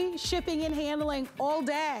 Free shipping and handling all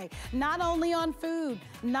day. Not only on food,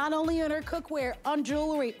 not only on our cookware, on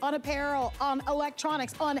jewelry, on apparel, on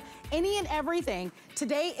electronics, on any and everything.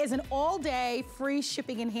 Today is an all-day free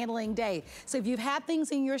shipping and handling day. So if you've had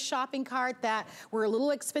things in your shopping cart that were a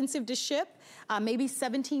little expensive to ship, maybe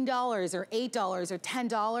 $17 or $8 or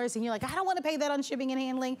 $10, and you're like, I don't want to pay that on shipping and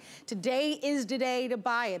handling. Today is the day to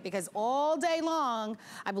buy it, because all day long,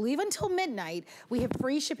 I believe until midnight, we have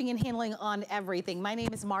free shipping and handling on everything. My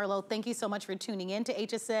name is Marlo. Thank you so much for tuning in to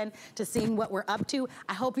HSN, to seeing what we're up to.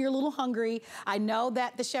 I hope you're a little hungry. I know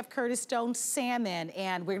that the Chef Curtis Stone salmon,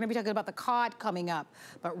 and we're gonna be talking about the cod coming up.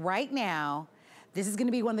 But right now, this is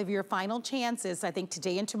gonna be one of your final chances, I think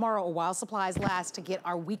today and tomorrow, while supplies last, to get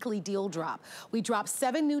our weekly deal drop. We drop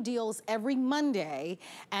 7 new deals every Monday,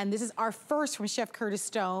 and this is our first from Chef Curtis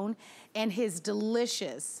Stone and his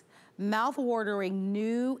delicious, mouth-watering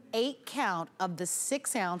new 8 count of the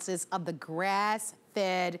 6 ounces of the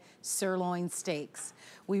grass-fed sirloin steaks.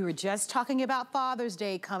 We were just talking about Father's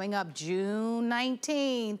Day coming up June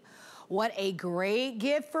 19th. What a great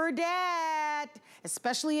gift for Dad,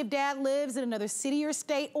 especially if Dad lives in another city or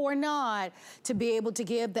state or not, to be able to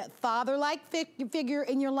give that father-like figure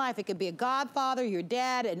in your life. It could be a godfather, your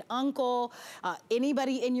dad, an uncle,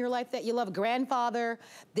 anybody in your life that you love, a grandfather.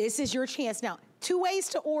 This is your chance. Now, 2 ways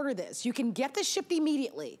to order this. You can get this shipped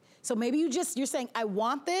immediately. So maybe you're saying, I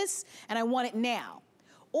want this and I want it now.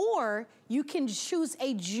 Or you can choose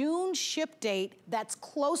a June ship date that's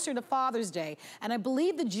closer to Father's Day. And I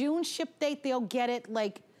believe the June ship date, they'll get it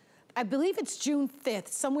like, I believe it's June 5th,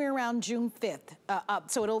 somewhere around June 5th.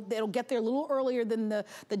 So it'll get there a little earlier than the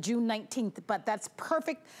June 19th, but that's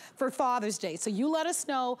perfect for Father's Day. So you let us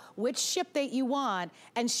know which ship date you want,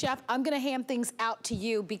 and Chef, I'm gonna hand things out to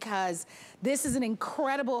you, because this is an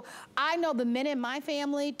incredible, I know the men in my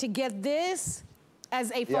family to get this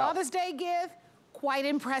as a Father's Day gift, quite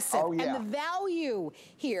impressive. Oh, yeah. And the value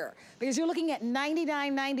here, because you're looking at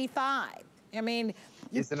 $99.95. I mean,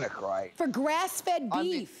 isn't it great? For grass-fed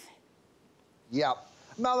beef. Yeah.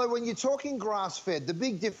 Marlo, when you're talking grass-fed, the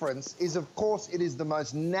big difference is, of course, it is the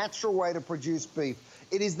most natural way to produce beef.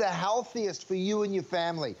 It is the healthiest for you and your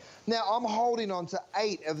family. Now, I'm holding on to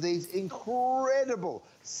 8 of these incredible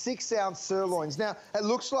 6-ounce sirloins. Now, it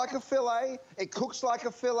looks like a fillet. It cooks like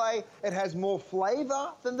a fillet. It has more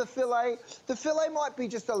flavor than the fillet. The fillet might be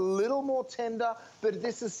just a little more tender, but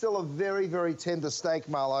this is still a very, very tender steak,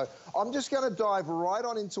 Marlo. I'm just going to dive right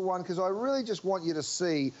on into one, because I really just want you to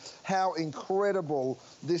see how incredible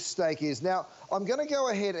this steak is. Now, I'm going to go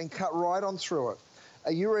ahead and cut right on through it.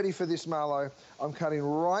 Are you ready for this, Marlo? I'm cutting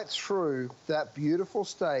right through that beautiful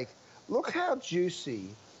steak. Look how juicy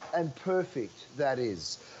and perfect that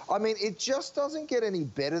is. I mean, it just doesn't get any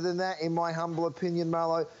better than that, in my humble opinion,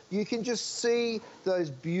 Marlo. You can just see those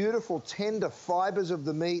beautiful, tender fibers of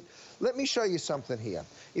the meat. Let me show you something here.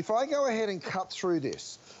 If I go ahead and cut through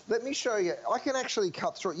this, let me show you, I can actually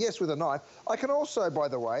cut through it, yes, with a knife. I can also, by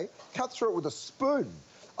the way, cut through it with a spoon.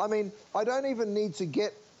 I mean, I don't even need to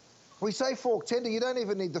get, we say fork tender, you don't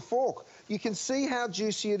even need the fork. You can see how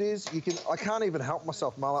juicy it is. I can't even help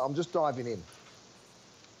myself, Marlo. I'm just diving in.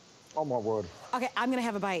 Oh, my word. Okay, I'm going to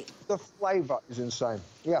have a bite. The flavor is insane.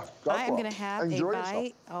 Yeah, go I am going to have Enjoy a bite.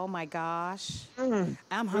 Yourself. Oh, my gosh. I'm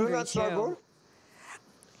hungry, Isn't that so good?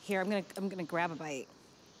 Here, I'm gonna grab a bite.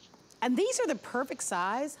 And these are the perfect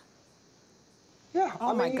size. Yeah, oh, I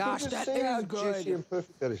mean, my you gosh, can just that see how is good. juicy and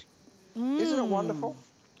perfect that is. Isn't it wonderful?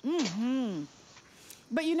 Mm-hmm.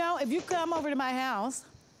 But you know, if you come over to my house,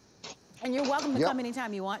 and you're welcome to come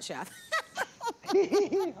anytime you want, Chef.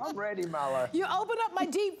 I'm ready, Marlo. You open up my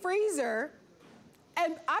deep freezer,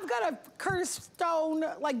 and I've got a Curtis Stone,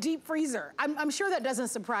 like, deep freezer. I'm sure that doesn't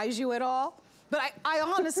surprise you at all, but I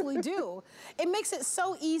honestly do. It makes it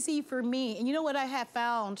so easy for me. And you know what I have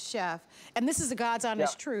found, Chef? And this is the God's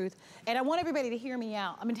honest truth, and I want everybody to hear me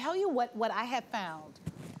out. I'm gonna tell you what I have found.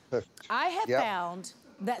 Perfect. I have found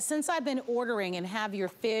that since I've been ordering and have your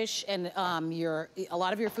fish and a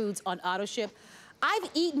lot of your foods on auto ship, I've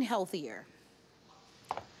eaten healthier.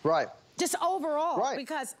 Right. Just overall,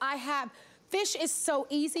 because fish is so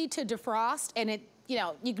easy to defrost, and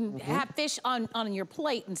you can have fish on your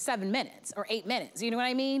plate in 7 minutes or 8 minutes, you know what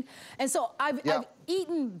I mean? And so I've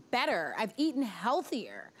eaten better, I've eaten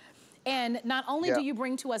healthier. And not only do you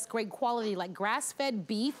bring to us great quality like grass-fed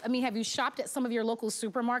beef, I mean, have you shopped at some of your local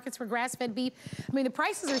supermarkets for grass-fed beef? I mean, the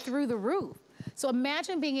prices are through the roof. So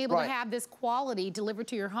imagine being able to have this quality delivered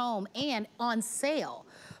to your home and on sale.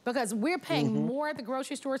 Because we're paying more at the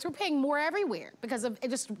grocery stores, we're paying more everywhere because of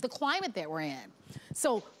just the climate that we're in.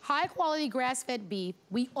 So high quality grass-fed beef,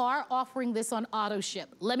 we are offering this on auto ship.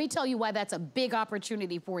 Let me tell you why that's a big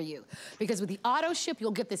opportunity for you. Because with the auto ship, you'll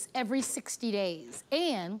get this every 60 days.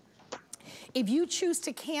 And if you choose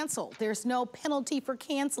to cancel, there's no penalty for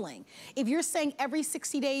canceling. If you're saying every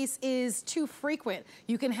 60 days is too frequent,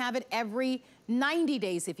 you can have it every 90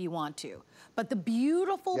 days if you want to. But the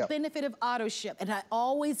beautiful benefit of auto ship, and I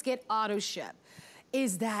always get auto ship,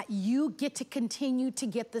 is that you get to continue to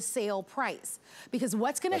get the sale price. Because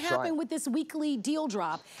what's gonna happen with this weekly deal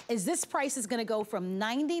drop is this price is gonna go from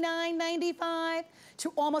 $99.95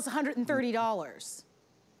 to almost $130.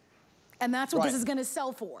 And that's what this is gonna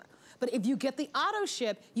sell for. But if you get the auto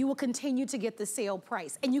ship, you will continue to get the sale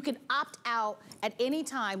price. And you can opt out at any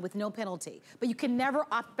time with no penalty, but you can never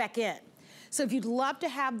opt back in. So if you'd love to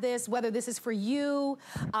have this, whether this is for you,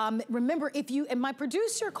 remember if you, and my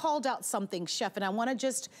producer called out something, Chef, and I wanna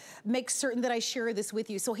just make certain that I share this with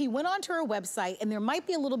you. So he went onto our website and there might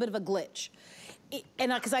be a little bit of a glitch.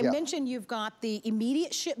 And because I mentioned you've got the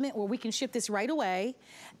immediate shipment where we can ship this right away,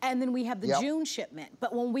 and then we have the June shipment.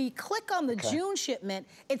 But when we click on the June shipment,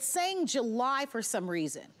 it's saying July for some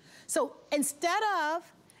reason. So instead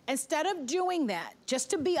of doing that, just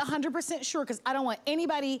to be 100% sure, because I don't want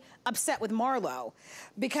anybody upset with Marlo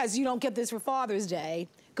because you don't get this for Father's Day,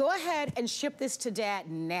 go ahead and ship this to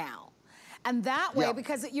Dad now. And that way,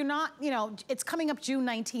 because you're not, you know, it's coming up June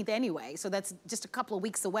 19th anyway, so that's just a couple of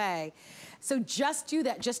weeks away. So just do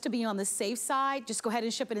that, just to be on the safe side. Just go ahead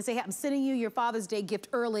and ship it and say, hey, I'm sending you your Father's Day gift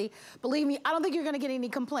early. Believe me, I don't think you're gonna get any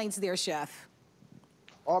complaints there, Chef.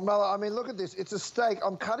 Oh, Mela, I mean, look at this. It's a steak.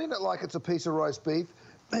 I'm cutting it like it's a piece of roast beef.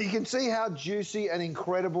 You can see how juicy and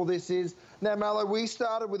incredible this is. Now, Mallow, we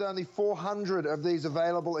started with only 400 of these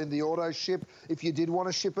available in the auto ship if you did want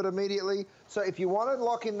to ship it immediately. So if you want to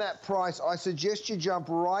lock in that price, I suggest you jump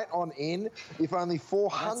right on in. If only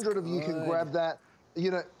 400 of you can grab that,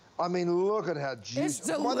 you know, I mean, look at how juicy. It's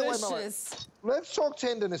delicious. By the way, Mallow, let's talk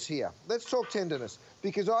tenderness here. Let's talk tenderness,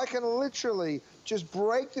 because I can literally just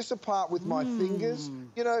break this apart with my fingers.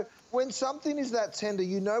 You know, when something is that tender,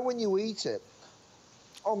 you know when you eat it.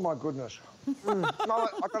 Oh my goodness. No,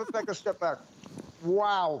 I gotta take a step back.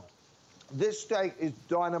 Wow. This steak is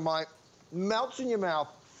dynamite. Melts in your mouth,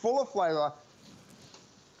 full of flavor.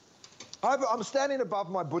 I'm standing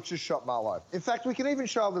above my butcher's shop, Marlo. In fact, we can even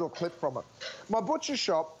show a little clip from it. My butcher's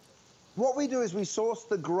shop, what we do is we source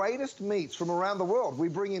the greatest meats from around the world. We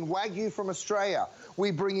bring in Wagyu from Australia.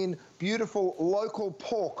 We bring in beautiful local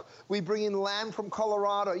pork. We bring in lamb from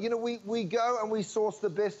Colorado. You know, we go and we source the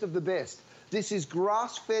best of the best. This is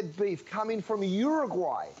grass-fed beef coming from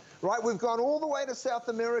Uruguay, right? We've gone all the way to South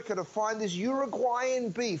America to find this Uruguayan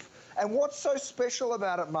beef. And what's so special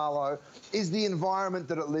about it, Marlo, is the environment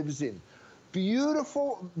that it lives in.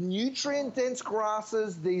 Beautiful, nutrient-dense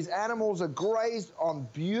grasses. These animals are grazed on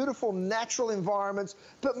beautiful, natural environments.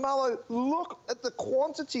 But Marlo, look at the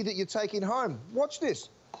quantity that you're taking home. Watch this.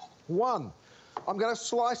 1. I'm going to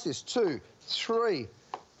slice this. 2, 3,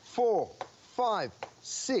 4, 5,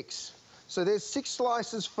 6. So there's 6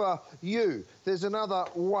 slices for you. There's another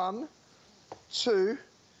 1, 2,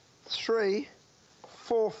 3,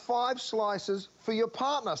 4, 5 slices for your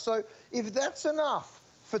partner. So if that's enough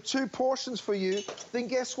for 2 portions for you, then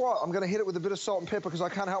guess what? I'm going to hit it with a bit of salt and pepper because I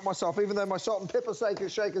can't help myself, even though my salt and pepper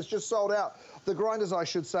shaker's just sold out. The grinders, I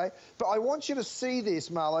should say. But I want you to see this,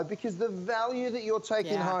 Marlo, because the value that you're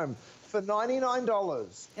taking home for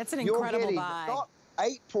 $99. That's an incredible buy. Not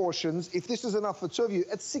 8 portions. If this is enough for 2 of you,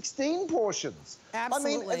 it's 16 portions.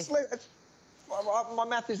 Absolutely. I mean, my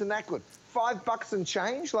math isn't that good. $5 and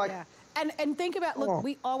change, like. Yeah. And think about, look,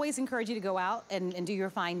 we always encourage you to go out and do your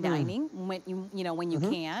fine dining when you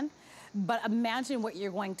can. But imagine what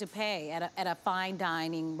you're going to pay at a fine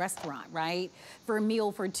dining restaurant, right? For a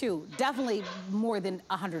meal for 2, definitely more than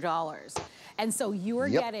 $100. And so you are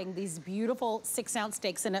getting these beautiful 6-ounce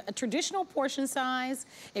steaks. And a traditional portion size,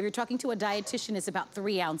 if you're talking to a dietitian, is about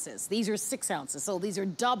 3 ounces. These are 6 ounces, so these are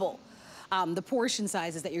double the portion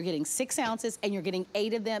sizes that you're getting. 6 ounces, and you're getting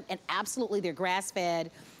 8 of them, and absolutely they're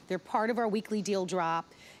grass-fed. They're part of our weekly deal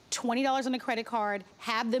drop. $20 on a credit card,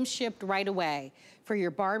 have them shipped right away for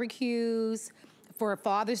your barbecues, for a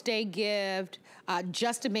Father's Day gift,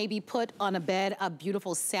 just to maybe put on a bed a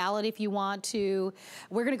beautiful salad if you want to.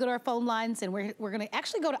 We're gonna go to our phone lines, and we're gonna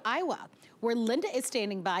actually go to Iowa, where Linda is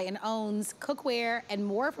standing by and owns cookware and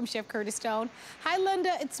more from Chef Curtis Stone. Hi,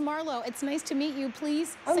 Linda, it's Marlo. It's nice to meet you.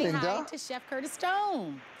 Please say hi to Chef Curtis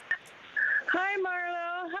Stone. Hi,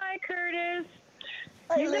 Marlo. Hi, Curtis.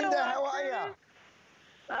 Hey, Linda, how are you?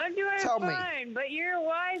 I'm doing fine, but your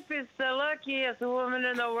wife is the luckiest woman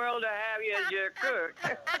in the world to have you as your cook.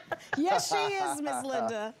 Yes, she is, Miss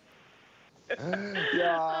Linda.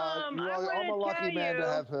 Yeah, I'm a lucky man to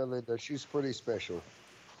have her, Linda. She's pretty special.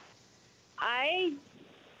 I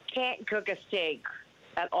can't cook a steak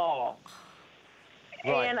at all.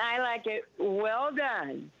 Right. And I like it well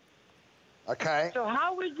done. Okay. So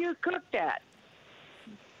how would you cook that?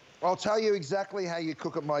 I'll tell you exactly how you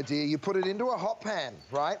cook it, my dear. You put it into a hot pan,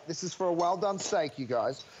 right? This is for a well-done steak, you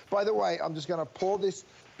guys. By the way, I'm just going to pour this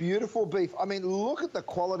beautiful beef. I mean, look at the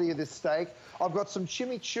quality of this steak. I've got some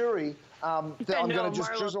chimichurri that I'm going to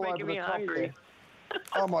just drizzle over the top there.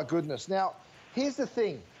 Oh, my goodness. Now, here's the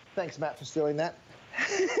thing. Thanks, Matt, for stealing that.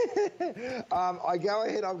 I go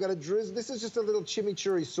ahead, I'm going to drizzle. This is just a little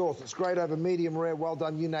chimichurri sauce. It's great over medium rare, well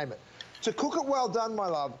done, you name it. To cook it well done, my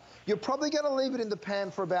love, you're probably going to leave it in the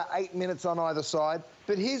pan for about 8 minutes on either side.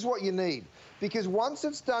 But here's what you need. Because once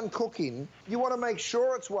it's done cooking, you want to make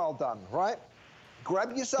sure it's well done, right?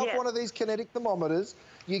 Grab yourself one of these kinetic thermometers.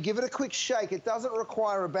 You give it a quick shake. It doesn't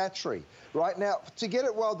require a battery. Right now, to get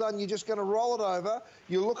it well done, you're just going to roll it over.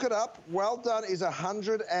 You look it up. Well done is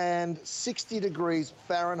 160 degrees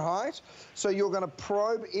Fahrenheit. So you're going to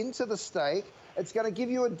probe into the steak. It's going to give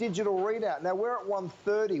you a digital readout. Now, we're at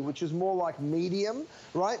 130, which is more like medium,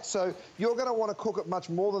 right? So you're going to want to cook it much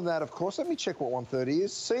more than that, of course. Let me check what 130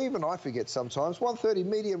 is. See, even I forget sometimes. 130,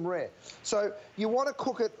 medium rare. So you want to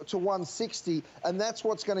cook it to 160, and that's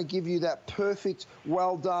what's going to give you that perfect,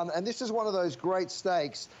 well done. And this is one of those great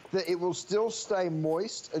steaks that it will still stay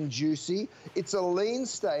moist and juicy. It's a lean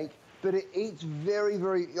steak, but it eats very,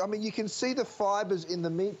 very, I mean, you can see the fibers in the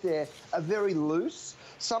meat there are very loose.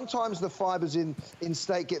 Sometimes the fibers in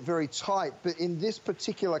steak get very tight, but in this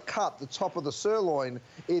particular cut, the top of the sirloin,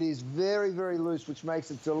 it is very, very loose, which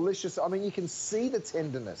makes it delicious. I mean, you can see the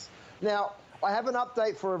tenderness. Now, I have an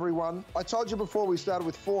update for everyone. I told you before we started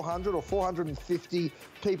with 400 or 450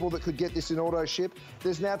 people that could get this in auto ship.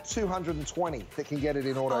 There's now 220 that can get it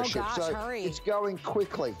in auto ship. Gosh, so hurry. It's going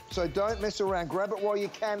quickly. So don't mess around. Grab it while you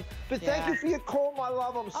can. But thank you for your call, my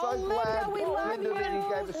love. I'm so glad, Linda, we love Linda, that you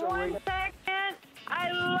gave us a ring. 1 second.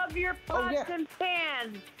 I love your pots and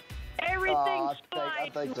pans. Everything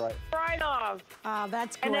slides right off. Oh,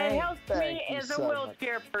 that's great. And it helps me as a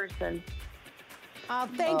wheelchair person. Oh,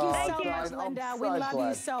 thank you so much, Linda. We love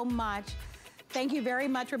you so much. Thank you very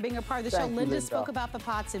much for being a part of the show. Linda spoke about the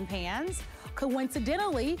pots and pans.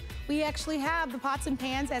 Coincidentally, we actually have the pots and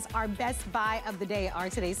pans as our best buy of the day, our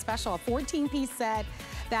today's special. A 14-piece set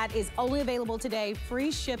that is only available today.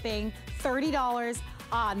 Free shipping, $30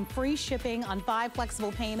 on free shipping on 5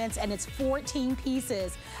 flexible payments, and it's 14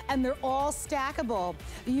 pieces, and they're all stackable.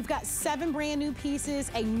 You've got 7 brand new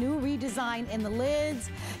pieces, a new redesign in the lids.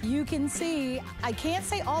 You can see, I can't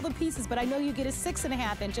say all the pieces, but I know you get a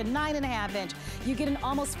 6.5 inch, a 9.5 inch. You get an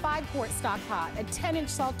almost 5-quart stock pot, a 10-inch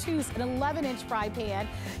saltuse, an 11-inch fry pan.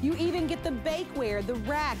 You even get the bakeware, the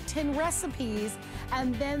rack, 10 recipes,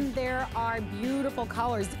 and then there are beautiful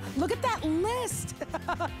colors. Look at that list.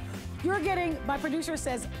 You're getting, my producer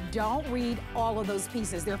says, don't read all of those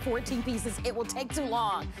pieces. There are 14 pieces. It will take too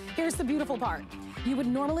long. Here's the beautiful part. You would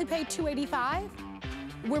normally pay $285.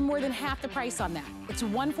 We're more than half the price on that. It's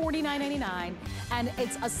 $149.99, and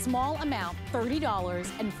it's a small amount, $30,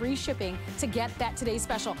 and free shipping to get that today's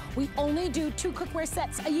special. We only do 2 cookware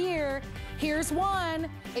sets a year. Here's one.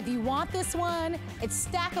 If you want this one, it's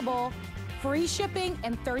stackable. Free shipping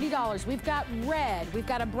and $30. We've got red. We've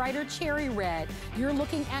got a brighter cherry red. You're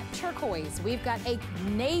looking at turquoise. We've got a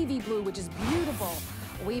navy blue, which is beautiful.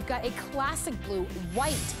 We've got a classic blue,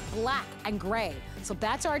 white, black, and gray. So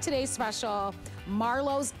that's our today's special.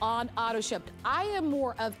 Marlowe's on auto ship. I am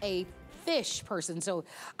more of a fish person. So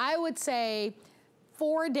I would say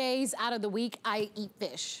 4 days out of the week, I eat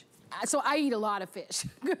fish. So I eat a lot of fish,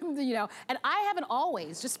 you know, and I haven't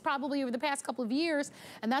always, just probably over the past couple of years.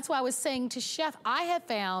 And that's why I was saying to Chef, I have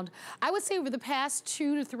found, I would say over the past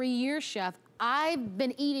 2 to 3 years, Chef, I've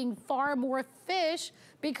been eating far more fish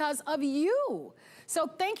because of you. So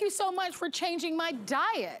thank you so much for changing my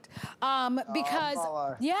diet. Because,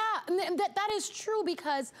 yeah, and that is true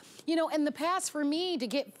because, you know, in the past for me to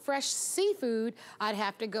get fresh seafood, I'd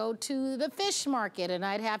have to go to the fish market and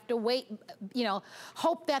I'd have to wait, you know,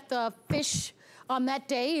 hope that the fish on that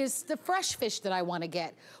day is the fresh fish that I want to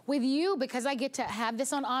get. With you, because I get to have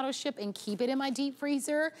this on auto ship and keep it in my deep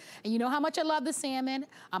freezer, and you know how much I love the salmon,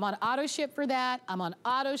 I'm on auto ship for that, I'm on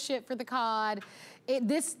auto ship for the cod.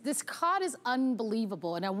 This cod is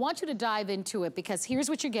unbelievable, and I want you to dive into it because here's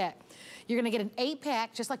what you get. You're gonna get an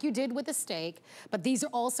 8-pack, just like you did with the steak, but these are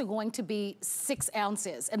also going to be 6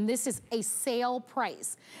 ounces, and this is a sale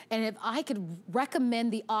price. And if I could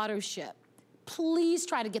recommend the auto ship, please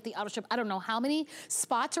try to get the auto ship. I don't know how many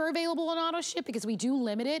spots are available on auto ship because we do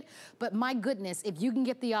limit it, but my goodness, if you can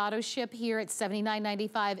get the auto ship here at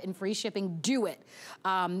 $79.95 and free shipping, do it.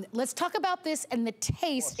 Let's talk about this, and the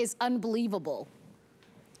taste is unbelievable.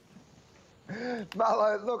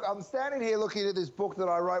 Marlo, look, I'm standing here looking at this book that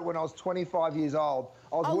I wrote when I was 25 years old.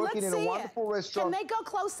 I was working in a wonderful restaurant. Can they go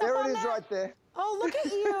close up on that? There it is right there. Oh, look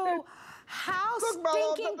at you. How look,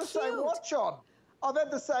 Marlo, stinking I've got the cute. same watch on. I've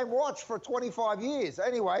had the same watch for 25 years.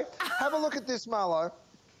 Anyway, have a look at this, Marlo.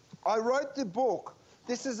 I wrote the book.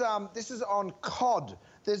 This is on cod.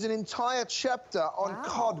 There's an entire chapter on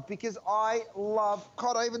cod because I love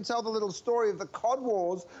cod. I even tell the little story of the cod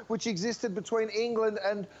wars which existed between England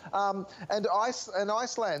and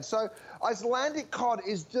Iceland. So Icelandic cod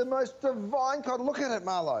is the most divine cod. Look at it,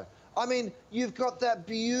 Marlo. I mean, you've got that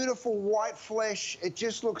beautiful white flesh. It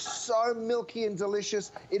just looks so milky and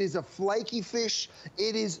delicious. It is a flaky fish.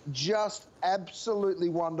 It is just absolutely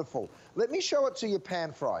wonderful. Let me show it to you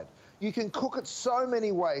pan-fried. You can cook it so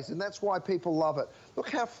many ways, and that's why people love it. Look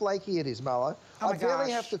how flaky it is, Marlo. I barely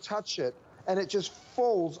have to touch it, and it just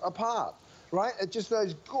falls apart, right? It just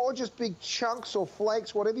those gorgeous big chunks or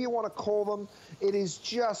flakes, whatever you want to call them. It is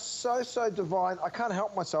just so, so divine. I can't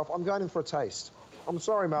help myself. I'm going in for a taste. I'm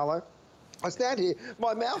sorry, Marlo. I stand here,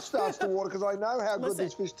 my mouth starts to water because I know how good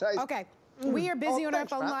this fish tastes. Okay. We are busy on our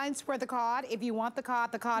phone lines for the cod. If you want the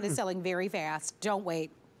cod is selling very fast. Don't wait.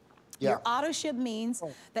 Your auto ship means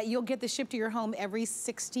that you'll get the ship to your home every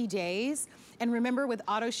 60 days. And remember, with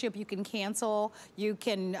auto ship, you can cancel, you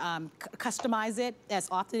can customize it as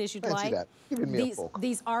often as you'd like.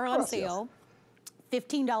 These are on sale,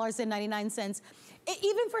 $15.99.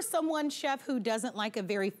 Even for someone, chef, who doesn't like a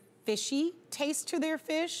very fishy taste to their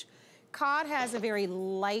fish, cod has a very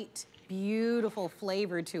light, beautiful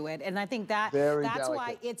flavor to it. And I think that's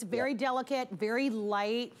why it's very delicate, very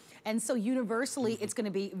light. And so universally, it's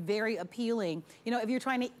gonna be very appealing. You know, if you're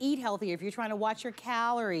trying to eat healthier, if you're trying to watch your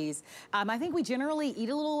calories, I think we generally eat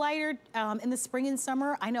a little lighter in the spring and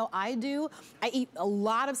summer. I know I do. I eat a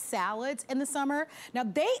lot of salads in the summer. Now,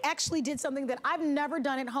 they actually did something that I've never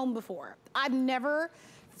done at home before. I've never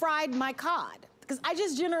fried my cod. Because I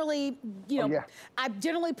just generally, you know, I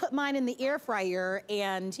generally put mine in the air fryer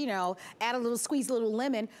and, you know, squeeze a little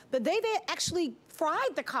lemon. But they actually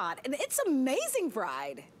fried the cod, and it's amazing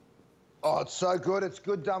fried. Oh, it's so good. It's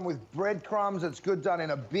good done with breadcrumbs. It's good done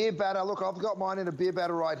in a beer batter. Look, I've got mine in a beer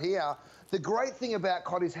batter right here. The great thing about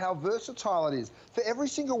cod is how versatile it is. For every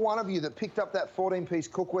single one of you that picked up that 14-piece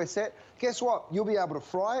cookware set, guess what? You'll be able to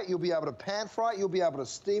fry it, you'll be able to pan fry it, you'll be able to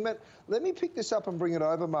steam it. Let me pick this up and bring it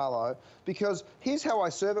over, Marlo, because here's how I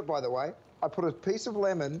serve it, by the way. I put a piece of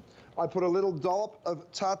lemon, I put a little dollop of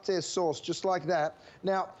tartare sauce, just like that.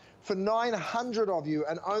 Now, for 900 of you,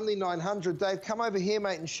 and only 900, Dave, come over here,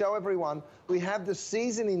 mate, and show everyone. We have the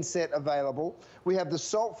seasoning set available. We have the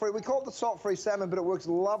salt-free. We call it the salt-free salmon, but it works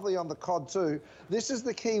lovely on the cod too. This is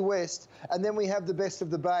the Key West, and then we have the best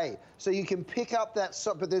of the Bay. So you can pick up that,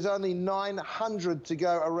 but there's only 900 to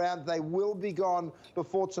go around. They will be gone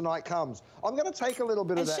before tonight comes. I'm going to take a little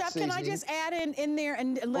bit of that seasoning. Chef, can I just add in there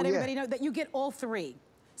and let everybody know that you get all 3?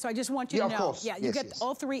 So I just want you to know. Of course. Yeah, you get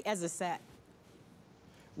all 3 as a set.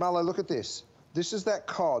 Marlo, look at this. This is that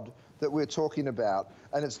cod that we're talking about,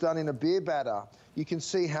 and it's done in a beer batter. You can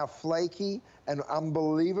see how flaky and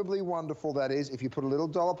unbelievably wonderful that is if you put a little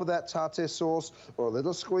dollop of that tartare sauce or a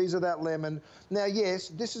little squeeze of that lemon. Now, yes,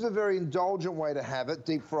 this is a very indulgent way to have it,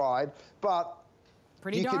 deep fried, but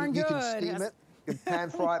you can steam it. You can pan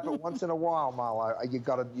fry it, but once in a while, Marlo,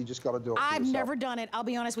 you just gotta do it. I've never done it. I'll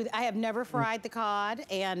be honest with you. I have never fried the cod,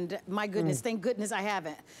 and my goodness, thank goodness I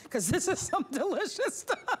haven't, because this is some delicious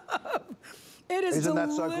stuff. It is Isn't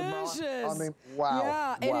delicious. That so good, Marlo? I mean,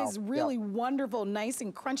 wow. Yeah, it is really wonderful, nice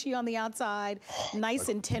and crunchy on the outside, nice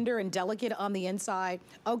and tender and delicate on the inside.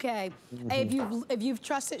 Okay, if you've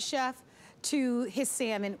trusted Chef to his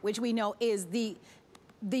salmon, which we know is the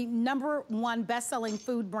 #1 best-selling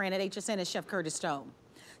food brand at HSN is Chef Curtis Stone.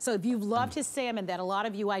 So if you've loved his salmon that a lot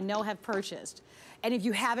of you I know have purchased, and if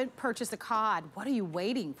you haven't purchased the cod, what are you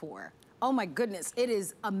waiting for? Oh my goodness, it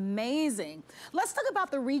is amazing. Let's talk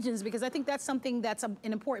about the regions, because I think that's something that's an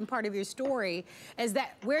important part of your story, is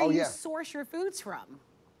that where you source your foods from.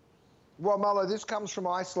 Well, Marlo, this comes from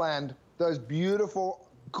Iceland. Those beautiful,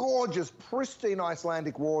 gorgeous, pristine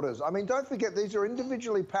Icelandic waters. I mean, don't forget, these are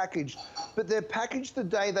individually packaged, but they're packaged the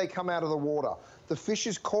day they come out of the water. The fish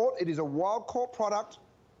is caught. It is a wild-caught product.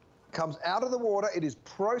 Comes out of the water, it is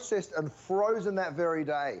processed and frozen that very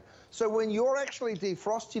day. So when you're actually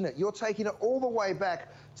defrosting it, you're taking it all the way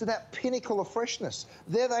back to that pinnacle of freshness.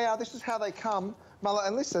 There they are. This is how they come, Marlo.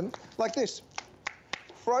 And listen, like this.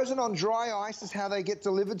 Frozen on dry ice is how they get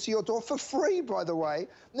delivered to your door for free, by the way.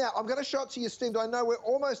 Now, I'm going to show it to you steamed. I know we're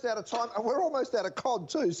almost out of time, and we're almost out of cod,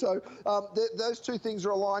 too. So those two things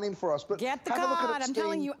are aligning for us. But get the cod. I'm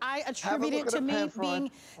telling you, I attribute it to me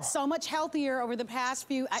being so much healthier over the past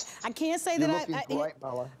few. I can't say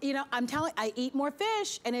that you know, I'm telling, I eat more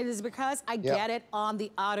fish, and it is because I get it on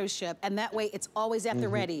the auto ship, and that way it's always at the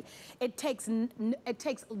ready. It takes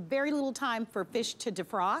very little time for fish to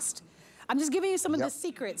defrost. I'm just giving you some of the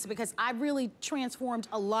secrets because I've really transformed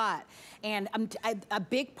a lot. And a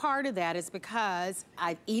big part of that is because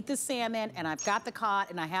I eat the salmon and I've got the cod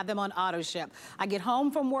and I have them on auto ship. I get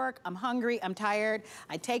home from work, I'm hungry, I'm tired.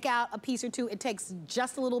 I take out a piece or two. It takes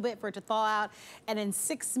just a little bit for it to thaw out. And in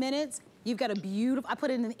 6 minutes, you've got a beautiful, I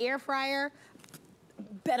put it in an air fryer,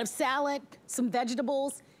 bed of salad, some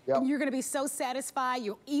vegetables. And you're gonna be so satisfied.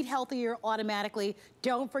 You'll eat healthier automatically.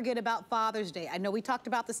 Don't forget about Father's Day. I know we talked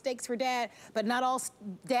about the steaks for dad, but not all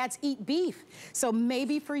dads eat beef. So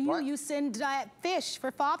maybe for you, you send fish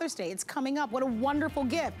for Father's Day. It's coming up. What a wonderful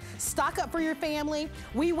gift. Stock up for your family.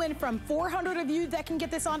 We went from 400 of you that can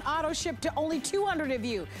get this on auto ship to only 200 of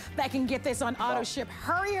you that can get this on auto ship.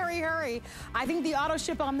 Hurry, hurry, hurry. I think the auto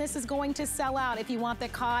ship on this is going to sell out if you want the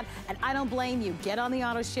cod, and I don't blame you. Get on the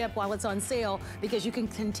auto ship while it's on sale because you can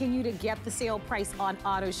continue to get the sale price on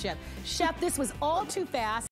auto ship. Chef, this was all too fast.